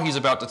 And now he's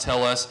about to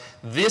tell us,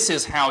 this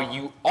is how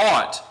you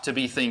ought to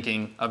be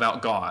thinking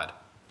about God.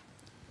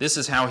 This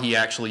is how he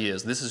actually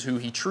is. This is who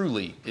he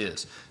truly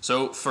is.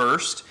 So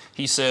first,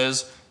 he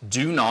says,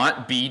 do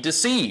not be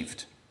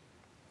deceived.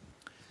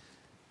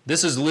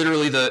 This is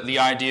literally the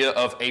idea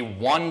of a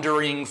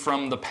wandering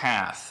from the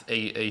path,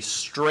 a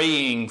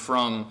straying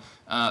from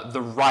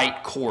the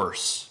right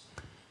course.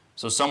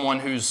 So someone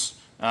who's,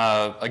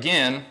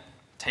 again,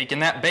 taken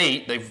that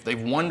bait,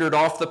 they've wandered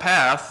off the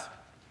path.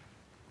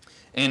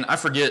 And I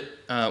forget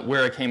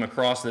where I came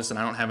across this, and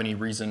I don't have any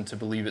reason to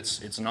believe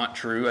it's not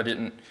true. I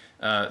didn't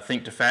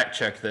think to fact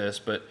check this,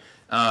 but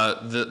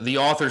the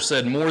author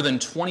said more than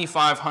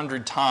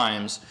 2,500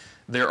 times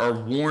there are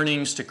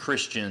warnings to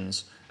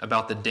Christians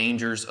about the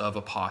dangers of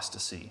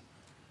apostasy.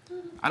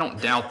 I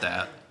don't doubt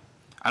that.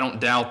 I don't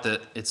doubt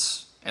that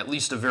it's at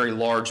least a very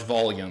large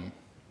volume.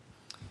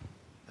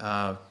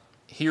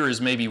 Here is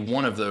maybe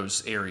one of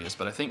those areas,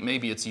 but I think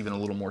maybe it's even a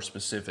little more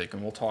specific,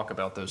 and we'll talk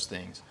about those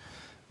things.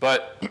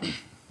 But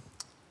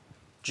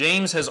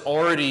James he's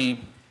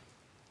already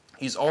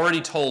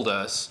told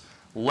us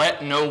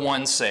let no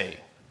one say.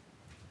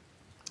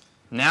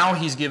 Now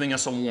he's giving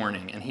us a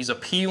warning, and he's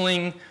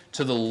appealing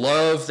to the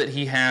love that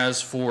he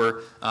has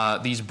for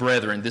these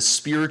brethren, this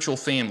spiritual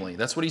family.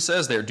 That's what he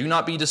says there. Do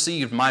not be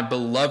deceived, my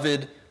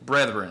beloved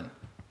brethren.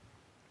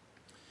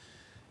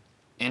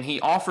 And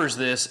he offers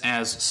this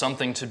as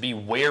something to be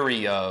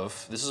wary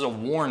of. This is a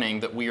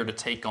warning that we are to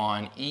take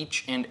on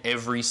each and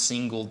every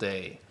single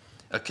day.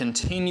 A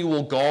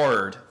continual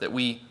guard that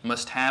we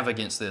must have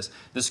against this.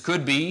 This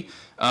could be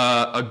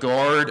a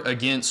guard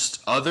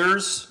against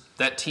others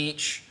that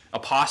teach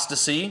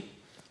apostasy,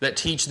 that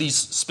teach these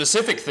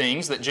specific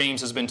things that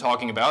James has been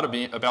talking about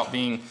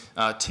being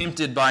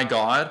tempted by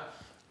God.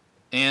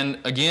 And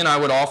again, I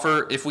would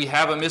offer, if we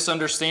have a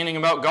misunderstanding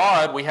about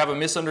God, we have a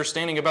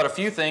misunderstanding about a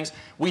few things.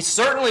 We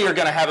certainly are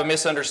going to have a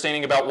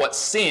misunderstanding about what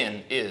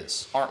sin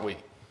is, aren't we?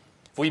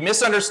 If we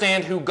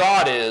misunderstand who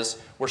God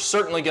is, we're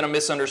certainly going to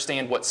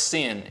misunderstand what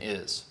sin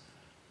is.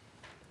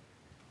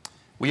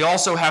 We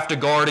also have to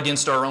guard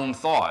against our own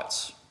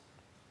thoughts.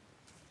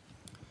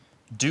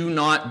 Do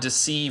not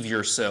deceive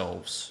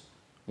yourselves,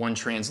 one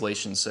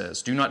translation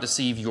says. Do not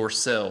deceive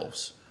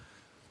yourselves.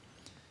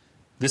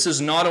 This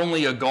is not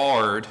only a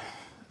guard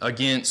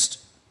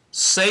against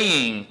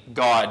saying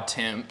God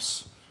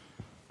tempts,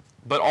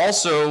 but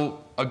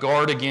also a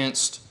guard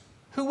against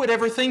who would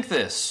ever think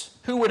this?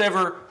 Who would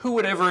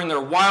ever in their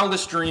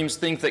wildest dreams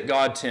think that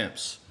God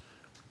tempts?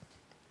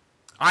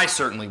 I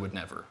certainly would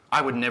never.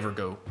 I would never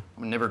go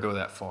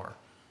that far.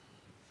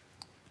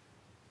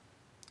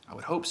 I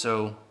would hope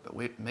so,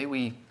 but may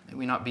we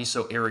not be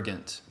so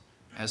arrogant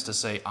as to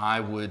say, I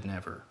would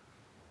never.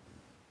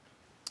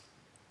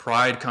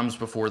 Pride comes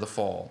before the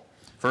fall.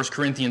 1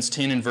 Corinthians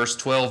 10 and verse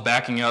 12,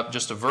 backing up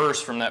just a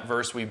verse from that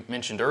verse we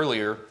mentioned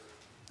earlier,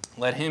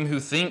 let him who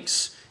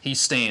thinks he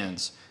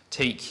stands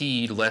take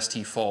heed lest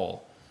he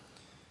fall.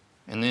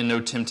 And then no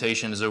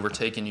temptation has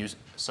overtaken you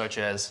such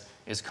as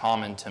is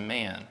common to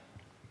man.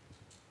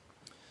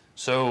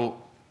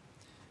 So,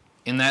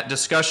 in that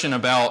discussion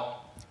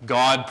about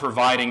God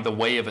providing the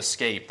way of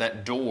escape,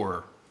 that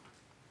door,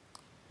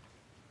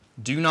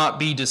 do not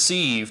be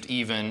deceived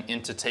even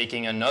into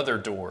taking another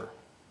door.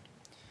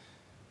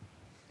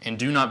 And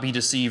do not be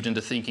deceived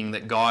into thinking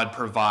that God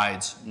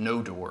provides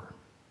no door.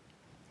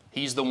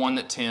 He's the one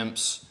that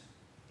tempts.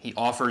 He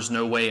offers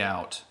no way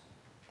out.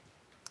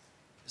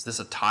 Is this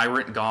a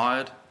tyrant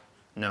God?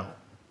 No.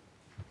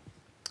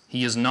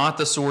 He is not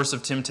the source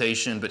of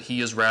temptation, but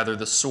he is rather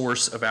the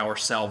source of our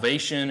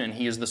salvation, and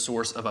he is the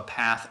source of a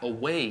path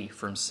away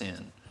from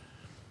sin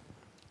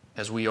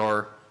as we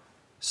are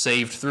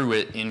saved through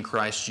it in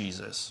Christ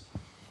Jesus.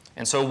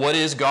 And so what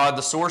is God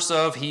the source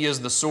of? He is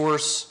the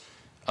source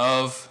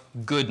of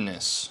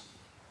goodness.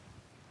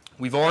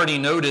 We've already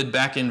noted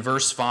back in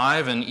verse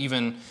 5 and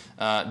even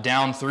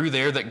down through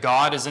there that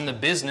God is in the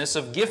business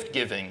of gift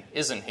giving,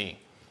 isn't he?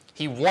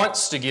 He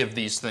wants to give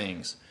these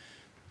things.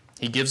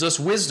 He gives us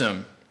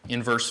wisdom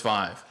in verse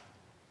 5.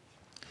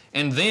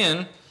 And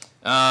then,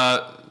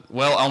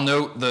 I'll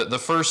note the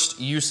first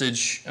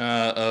usage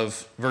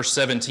of verse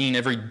 17,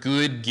 every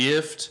good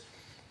gift.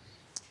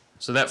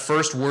 So that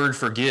first word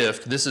for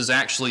gift, this is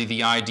actually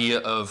the idea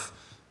of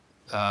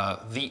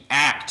the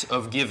act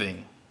of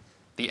giving,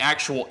 the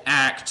actual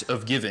act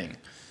of giving,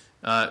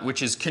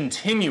 which is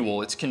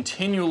continual. It's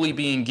continually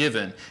being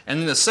given. And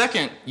then the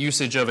second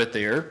usage of it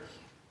there,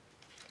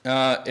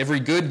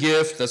 every good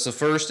gift, that's the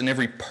first, and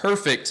every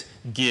perfect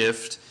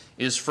gift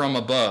is from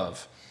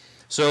above.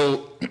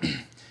 So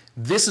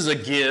this is a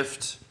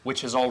gift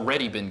which has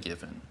already been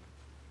given.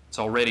 It's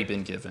already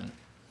been given.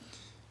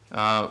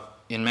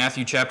 In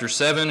Matthew chapter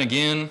 7,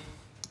 again,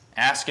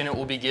 ask and it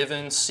will be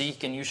given,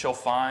 seek and you shall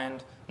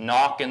find,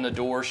 knock and the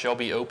door shall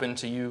be opened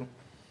to you.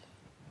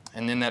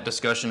 And then that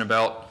discussion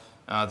about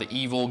the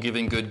evil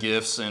giving good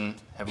gifts and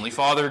Heavenly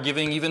Father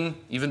giving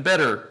even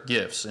better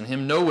gifts and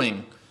Him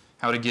knowing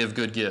how to give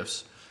good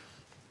gifts.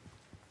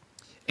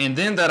 And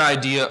then that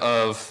idea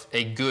of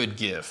a good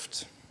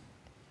gift.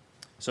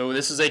 So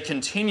this is a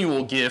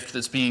continual gift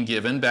that's being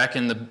given back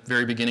in the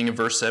very beginning of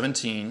verse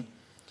 17,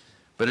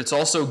 but it's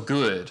also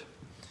good.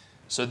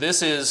 So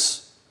this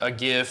is a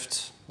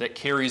gift that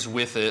carries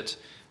with it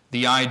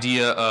the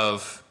idea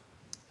of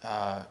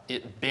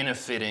it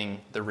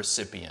benefiting the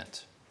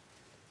recipient.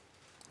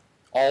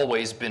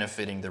 Always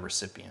benefiting the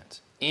recipient.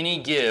 Any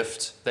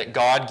gift that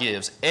God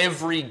gives,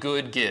 every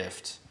good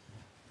gift,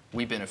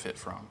 we benefit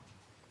from.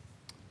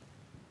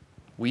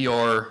 We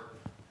are,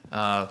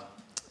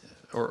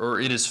 or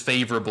it is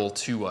favorable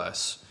to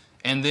us.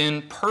 And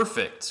then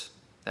perfect,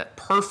 that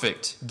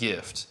perfect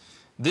gift.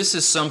 This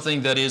is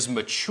something that is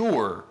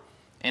mature,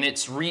 and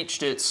it's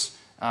reached its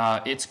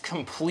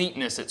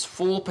completeness, its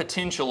full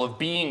potential of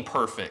being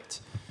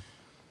perfect.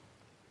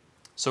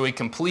 So a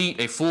complete,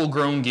 a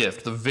full-grown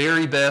gift, the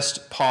very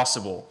best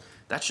possible.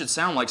 That should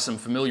sound like some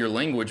familiar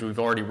language we've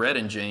already read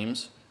in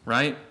James,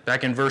 right?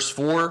 Back in verse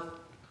 4,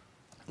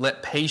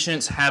 let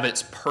patience have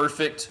its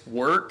perfect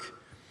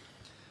work.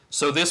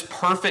 So this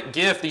perfect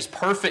gift, these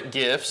perfect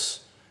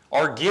gifts,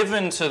 are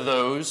given to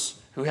those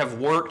who have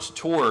worked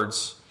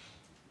towards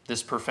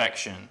this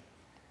perfection.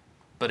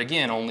 but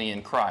again, only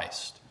in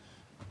Christ.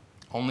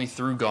 Only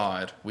through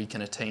God we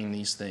can attain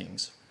these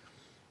things.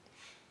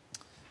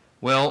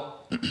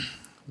 Well,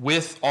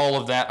 with all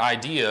of that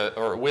idea,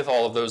 or with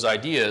all of those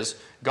ideas,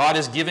 God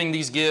is giving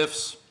these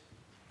gifts,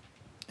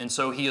 and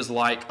so he is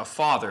like a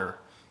father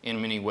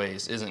in many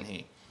ways, isn't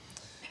he?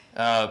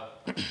 I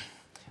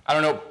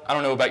don't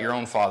know about your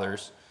own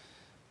fathers,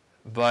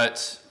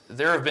 but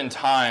there have been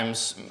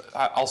times,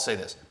 I'll say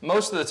this,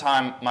 most of the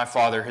time my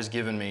father has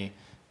given me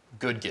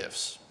good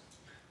gifts.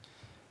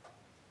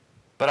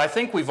 But I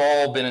think we've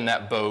all been in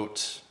that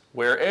boat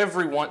where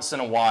every once in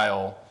a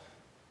while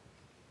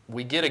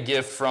we get a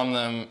gift from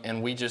them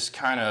and we're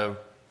kind of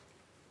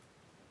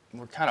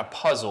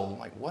puzzled,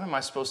 like, what am I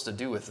supposed to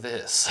do with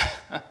this?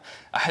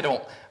 I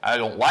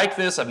don't like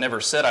this. I've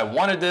never said I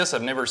wanted this.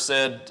 I've never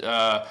said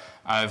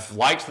I've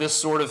liked this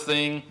sort of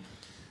thing.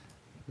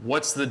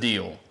 What's the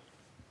deal?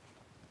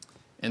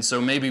 And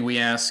so maybe we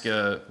ask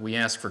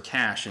for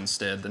cash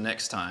instead the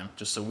next time,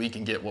 just so we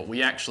can get what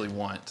we actually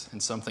want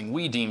and something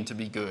we deem to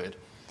be good.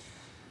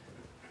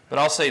 But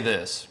I'll say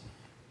this.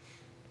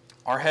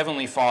 Our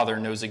Heavenly Father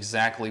knows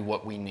exactly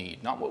what we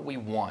need, not what we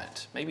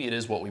want. Maybe it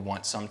is what we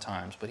want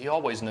sometimes, but he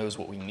always knows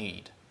what we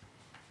need.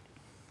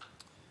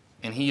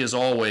 And he has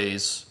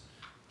always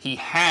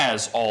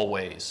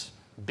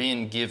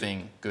been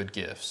giving good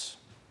gifts.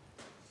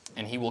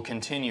 And he will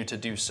continue to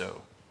do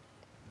so.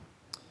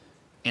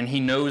 And he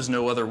knows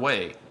no other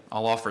way.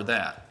 I'll offer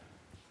that.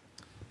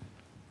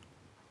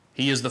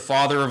 He is the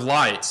Father of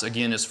lights,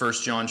 again, as 1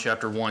 John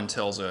chapter 1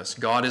 tells us.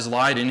 God is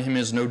light, in him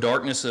is no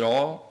darkness at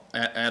all.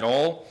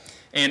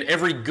 And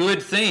every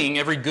good thing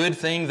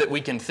that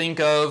we can think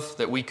of,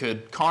 that we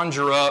could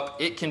conjure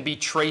up, it can be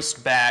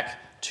traced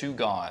back to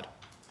God.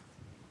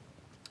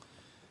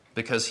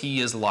 Because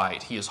he is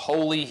light. He is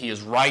holy, he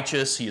is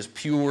righteous, he is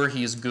pure,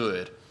 he is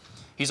good.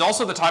 He's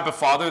also the type of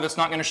father that's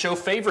not going to show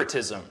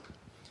favoritism.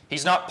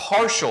 He's not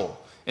partial.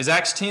 As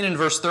Acts 10 and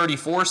verse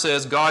 34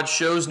 says, God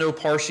shows no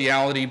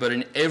partiality, but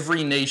in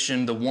every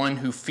nation the one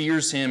who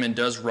fears him and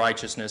does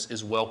righteousness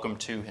is welcome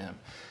to him.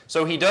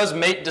 So he does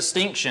make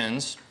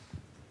distinctions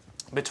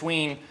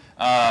between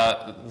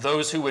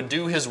those who would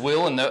do his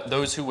will and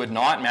those who would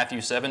not.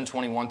 Matthew 7,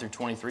 21 through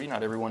 23,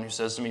 not everyone who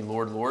says to me,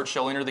 Lord, Lord,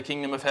 shall enter the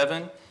kingdom of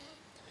heaven.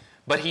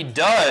 But he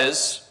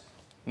does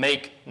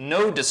make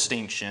no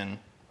distinction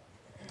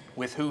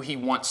with who he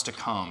wants to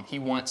come. He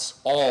wants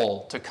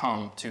all to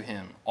come to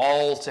him,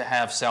 all to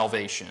have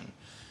salvation,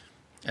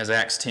 as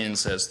Acts 10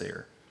 says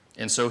there.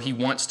 And so he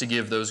wants to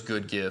give those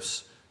good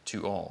gifts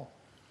to all.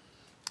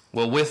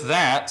 Well, with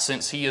that,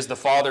 since he is the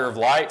Father of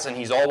lights and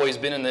he's always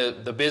been in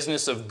the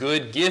business of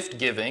good gift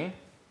giving,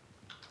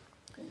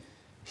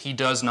 he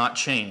does not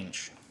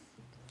change.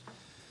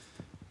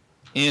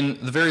 In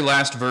the very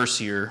last verse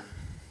here,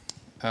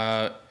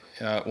 well,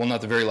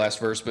 not the very last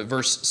verse, but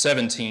verse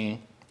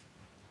 17,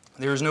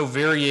 there is no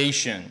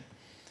variation.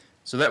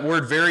 So that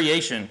word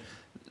variation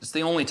is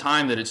the only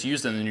time that it's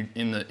used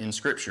in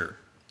Scripture,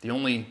 the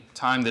only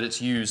time that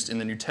it's used in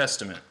the New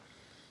Testament.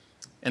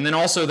 And then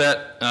also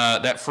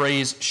that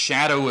phrase,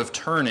 shadow of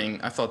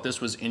turning, I thought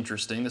this was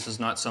interesting. This is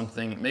not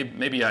something,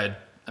 maybe I had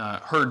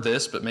heard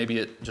this, but maybe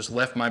it just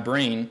left my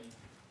brain.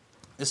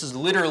 This is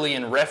literally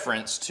in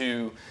reference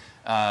to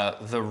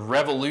the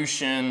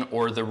revolution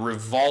or the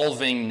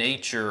revolving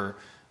nature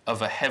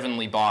of a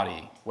heavenly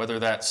body, whether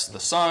that's the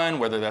sun,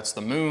 whether that's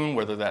the moon,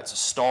 whether that's a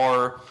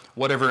star,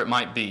 whatever it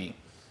might be.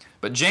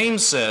 But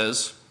James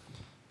says,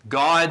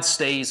 God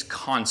stays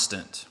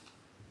constant.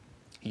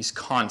 He's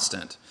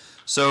constant.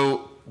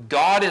 So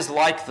God is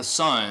like the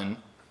sun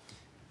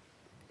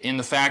in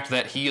the fact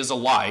that he is a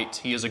light,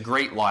 he is a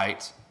great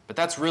light, but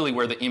that's really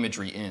where the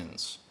imagery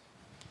ends.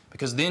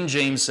 Because then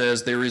James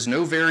says there is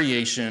no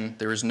variation,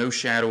 there is no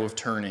shadow of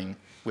turning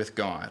with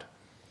God.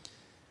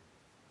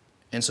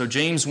 And so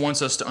James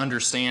wants us to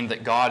understand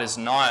that God is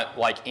not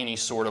like any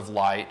sort of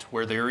light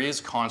where there is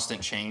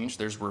constant change.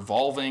 There's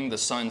revolving, the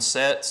sun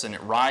sets and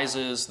it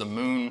rises, the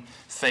moon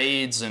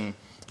fades and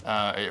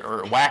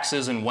or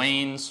waxes and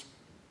wanes.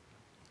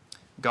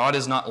 God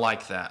is not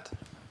like that.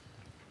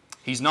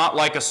 He's not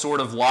like a sort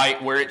of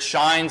light where it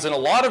shines in a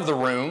lot of the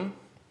room,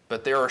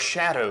 but there are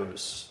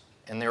shadows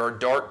and there are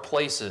dark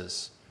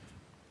places.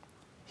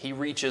 He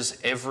reaches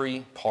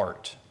every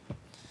part.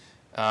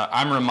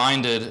 I'm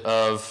reminded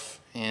of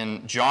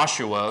in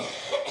Joshua,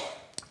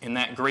 in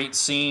that great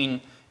scene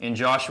in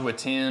Joshua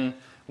 10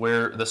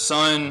 where the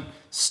sun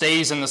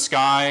stays in the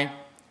sky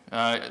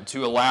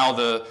to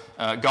allow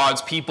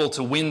God's people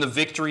to win the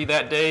victory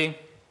that day.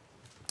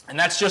 And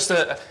that's just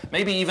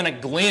maybe even a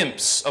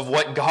glimpse of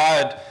what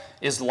God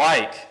is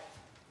like.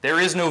 There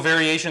is no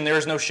variation, there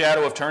is no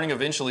shadow of turning.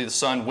 Eventually the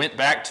sun went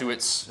back to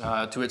its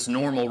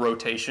normal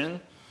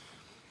rotation.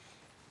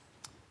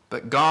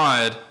 But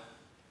God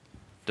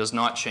does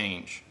not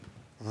change.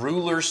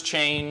 Rulers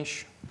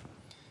change,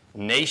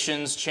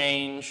 nations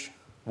change,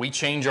 we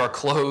change our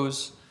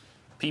clothes,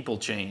 people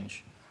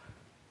change.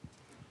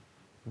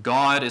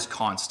 God is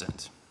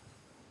constant.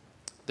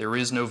 There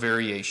is no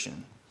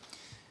variation.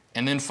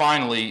 And then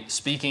finally,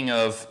 speaking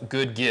of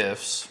good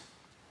gifts,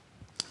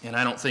 and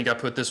I don't think I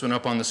put this one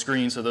up on the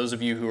screen, so those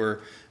of you who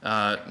are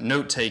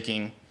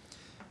note-taking,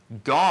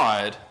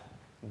 God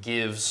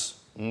gives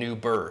new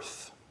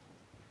birth.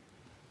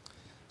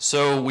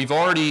 So we've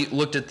already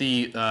looked at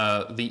the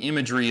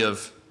imagery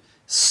of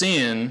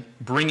sin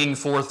bringing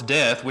forth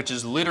death, which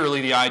is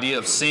literally the idea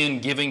of sin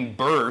giving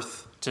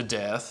birth to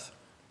death.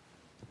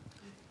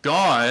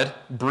 God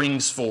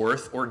brings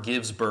forth or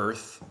gives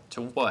birth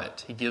to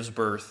what? He gives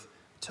birth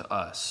to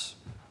us,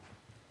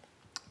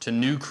 to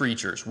new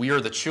creatures. We are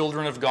the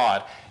children of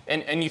God.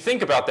 And you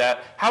think about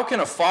that, how can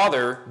a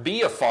father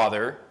be a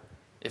father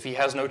if he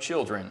has no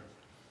children?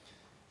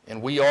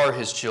 And we are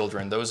his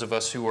children, those of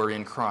us who are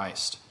in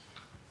Christ.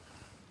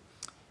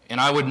 And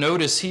I would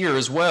notice here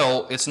as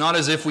well, it's not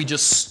as if we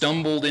just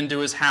stumbled into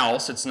his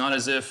house. It's not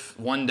as if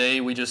one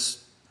day we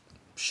just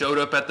showed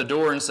up at the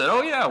door and said,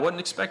 oh yeah, I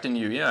wasn't expecting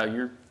you. Yeah,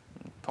 you're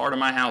part of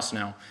my house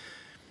now.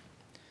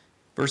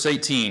 Verse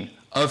 18,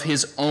 of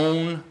his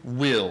own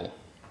will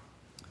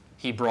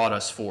he brought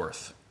us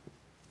forth.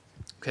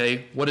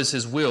 Okay, what does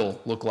his will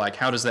look like?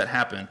 How does that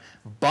happen?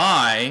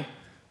 By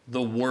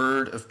the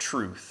word of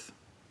truth.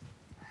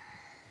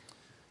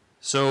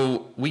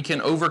 So we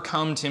can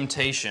overcome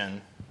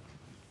temptation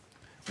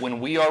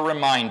when we are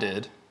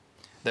reminded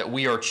that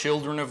we are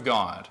children of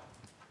God.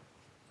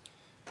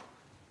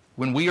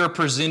 When we are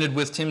presented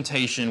with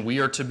temptation, we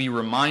are to be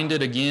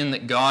reminded again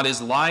that God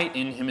is light,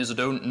 in him is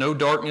no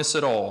darkness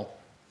at all.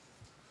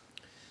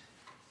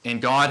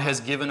 And God has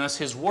given us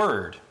his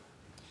word.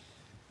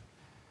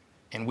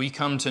 And we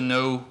come to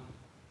know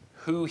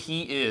who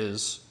he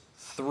is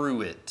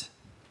through it.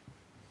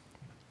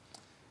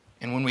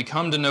 And when we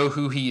come to know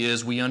who he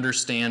is, we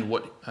understand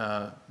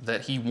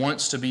that he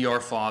wants to be our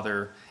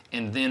Father,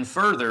 and then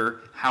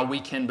further, how we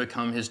can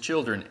become his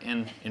children,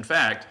 and in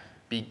fact,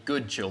 be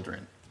good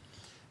children.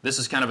 This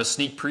is kind of a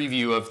sneak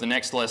preview of the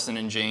next lesson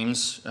in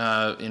James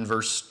in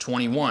verse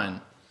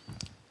 21,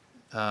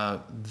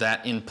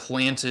 that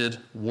implanted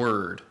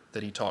word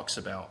that he talks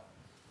about.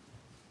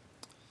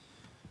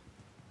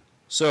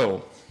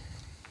 So,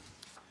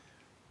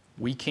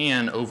 we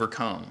can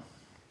overcome.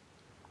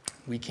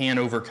 We can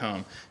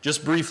overcome.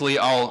 Just briefly,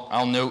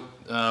 I'll note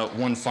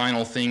one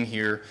final thing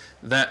here.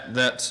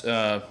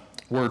 That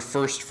word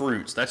first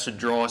fruits, that should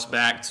draw us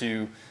back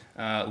to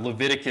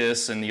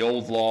Leviticus and the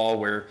old law,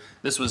 where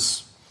this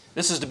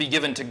is to be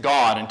given to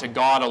God and to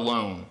God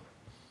alone.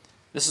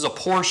 This is a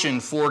portion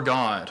for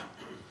God.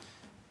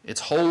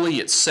 It's holy,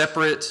 it's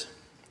separate,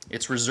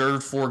 it's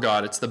reserved for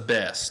God, it's the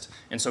best.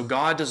 And so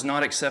God does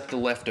not accept the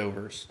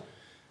leftovers.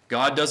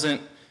 God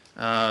doesn't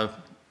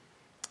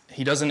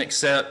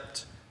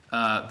accept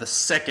the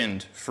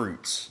second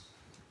fruits,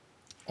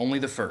 only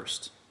the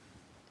first.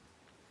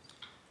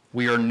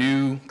 We are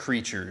new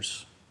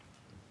creatures.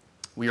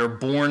 We are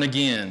born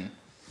again.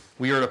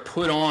 We are to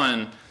put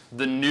on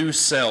the new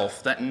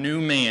self, that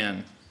new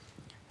man.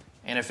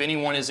 And if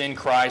anyone is in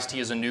Christ, he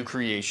is a new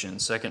creation.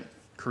 2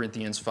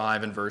 Corinthians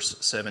 5 and verse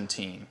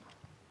 17.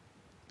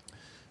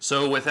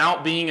 So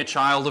without being a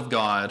child of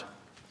God,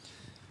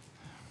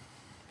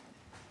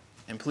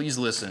 and please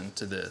listen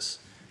to this,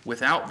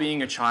 without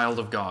being a child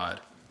of God,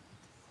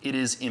 it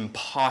is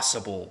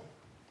impossible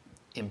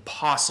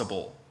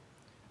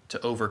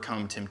to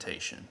overcome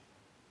temptation.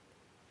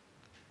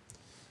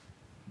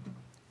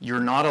 You're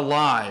not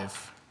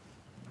alive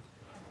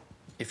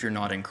if you're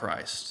not in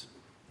Christ,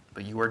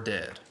 but you are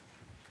dead.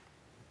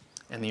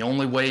 And the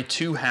only way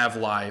to have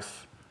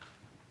life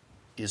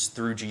is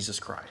through Jesus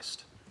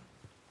Christ.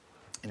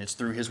 And it's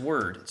through his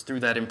word. It's through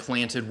that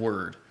implanted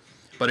word.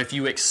 But if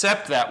you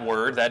accept that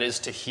word, that is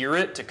to hear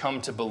it, to come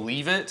to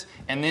believe it,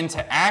 and then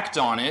to act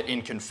on it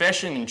in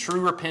confession and true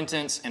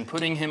repentance and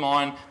putting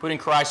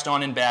Christ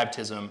on in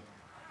baptism,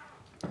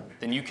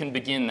 then you can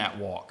begin that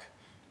walk.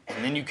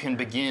 And then you can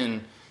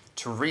begin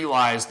to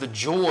realize the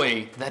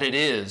joy that it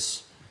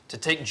is to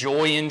take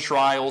joy in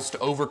trials, to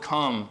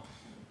overcome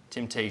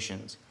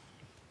temptations.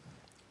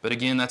 But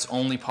again, that's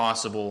only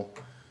possible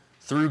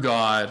through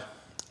God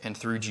and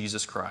through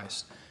Jesus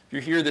Christ. If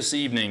you're here this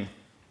evening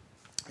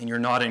and you're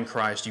not in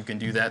Christ, you can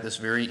do that this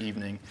very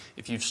evening.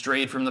 If you've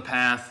strayed from the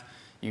path,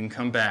 you can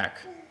come back,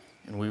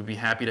 and we would be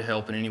happy to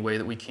help in any way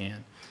that we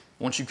can.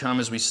 Won't you come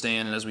as we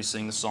stand and as we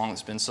sing the song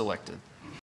that's been selected?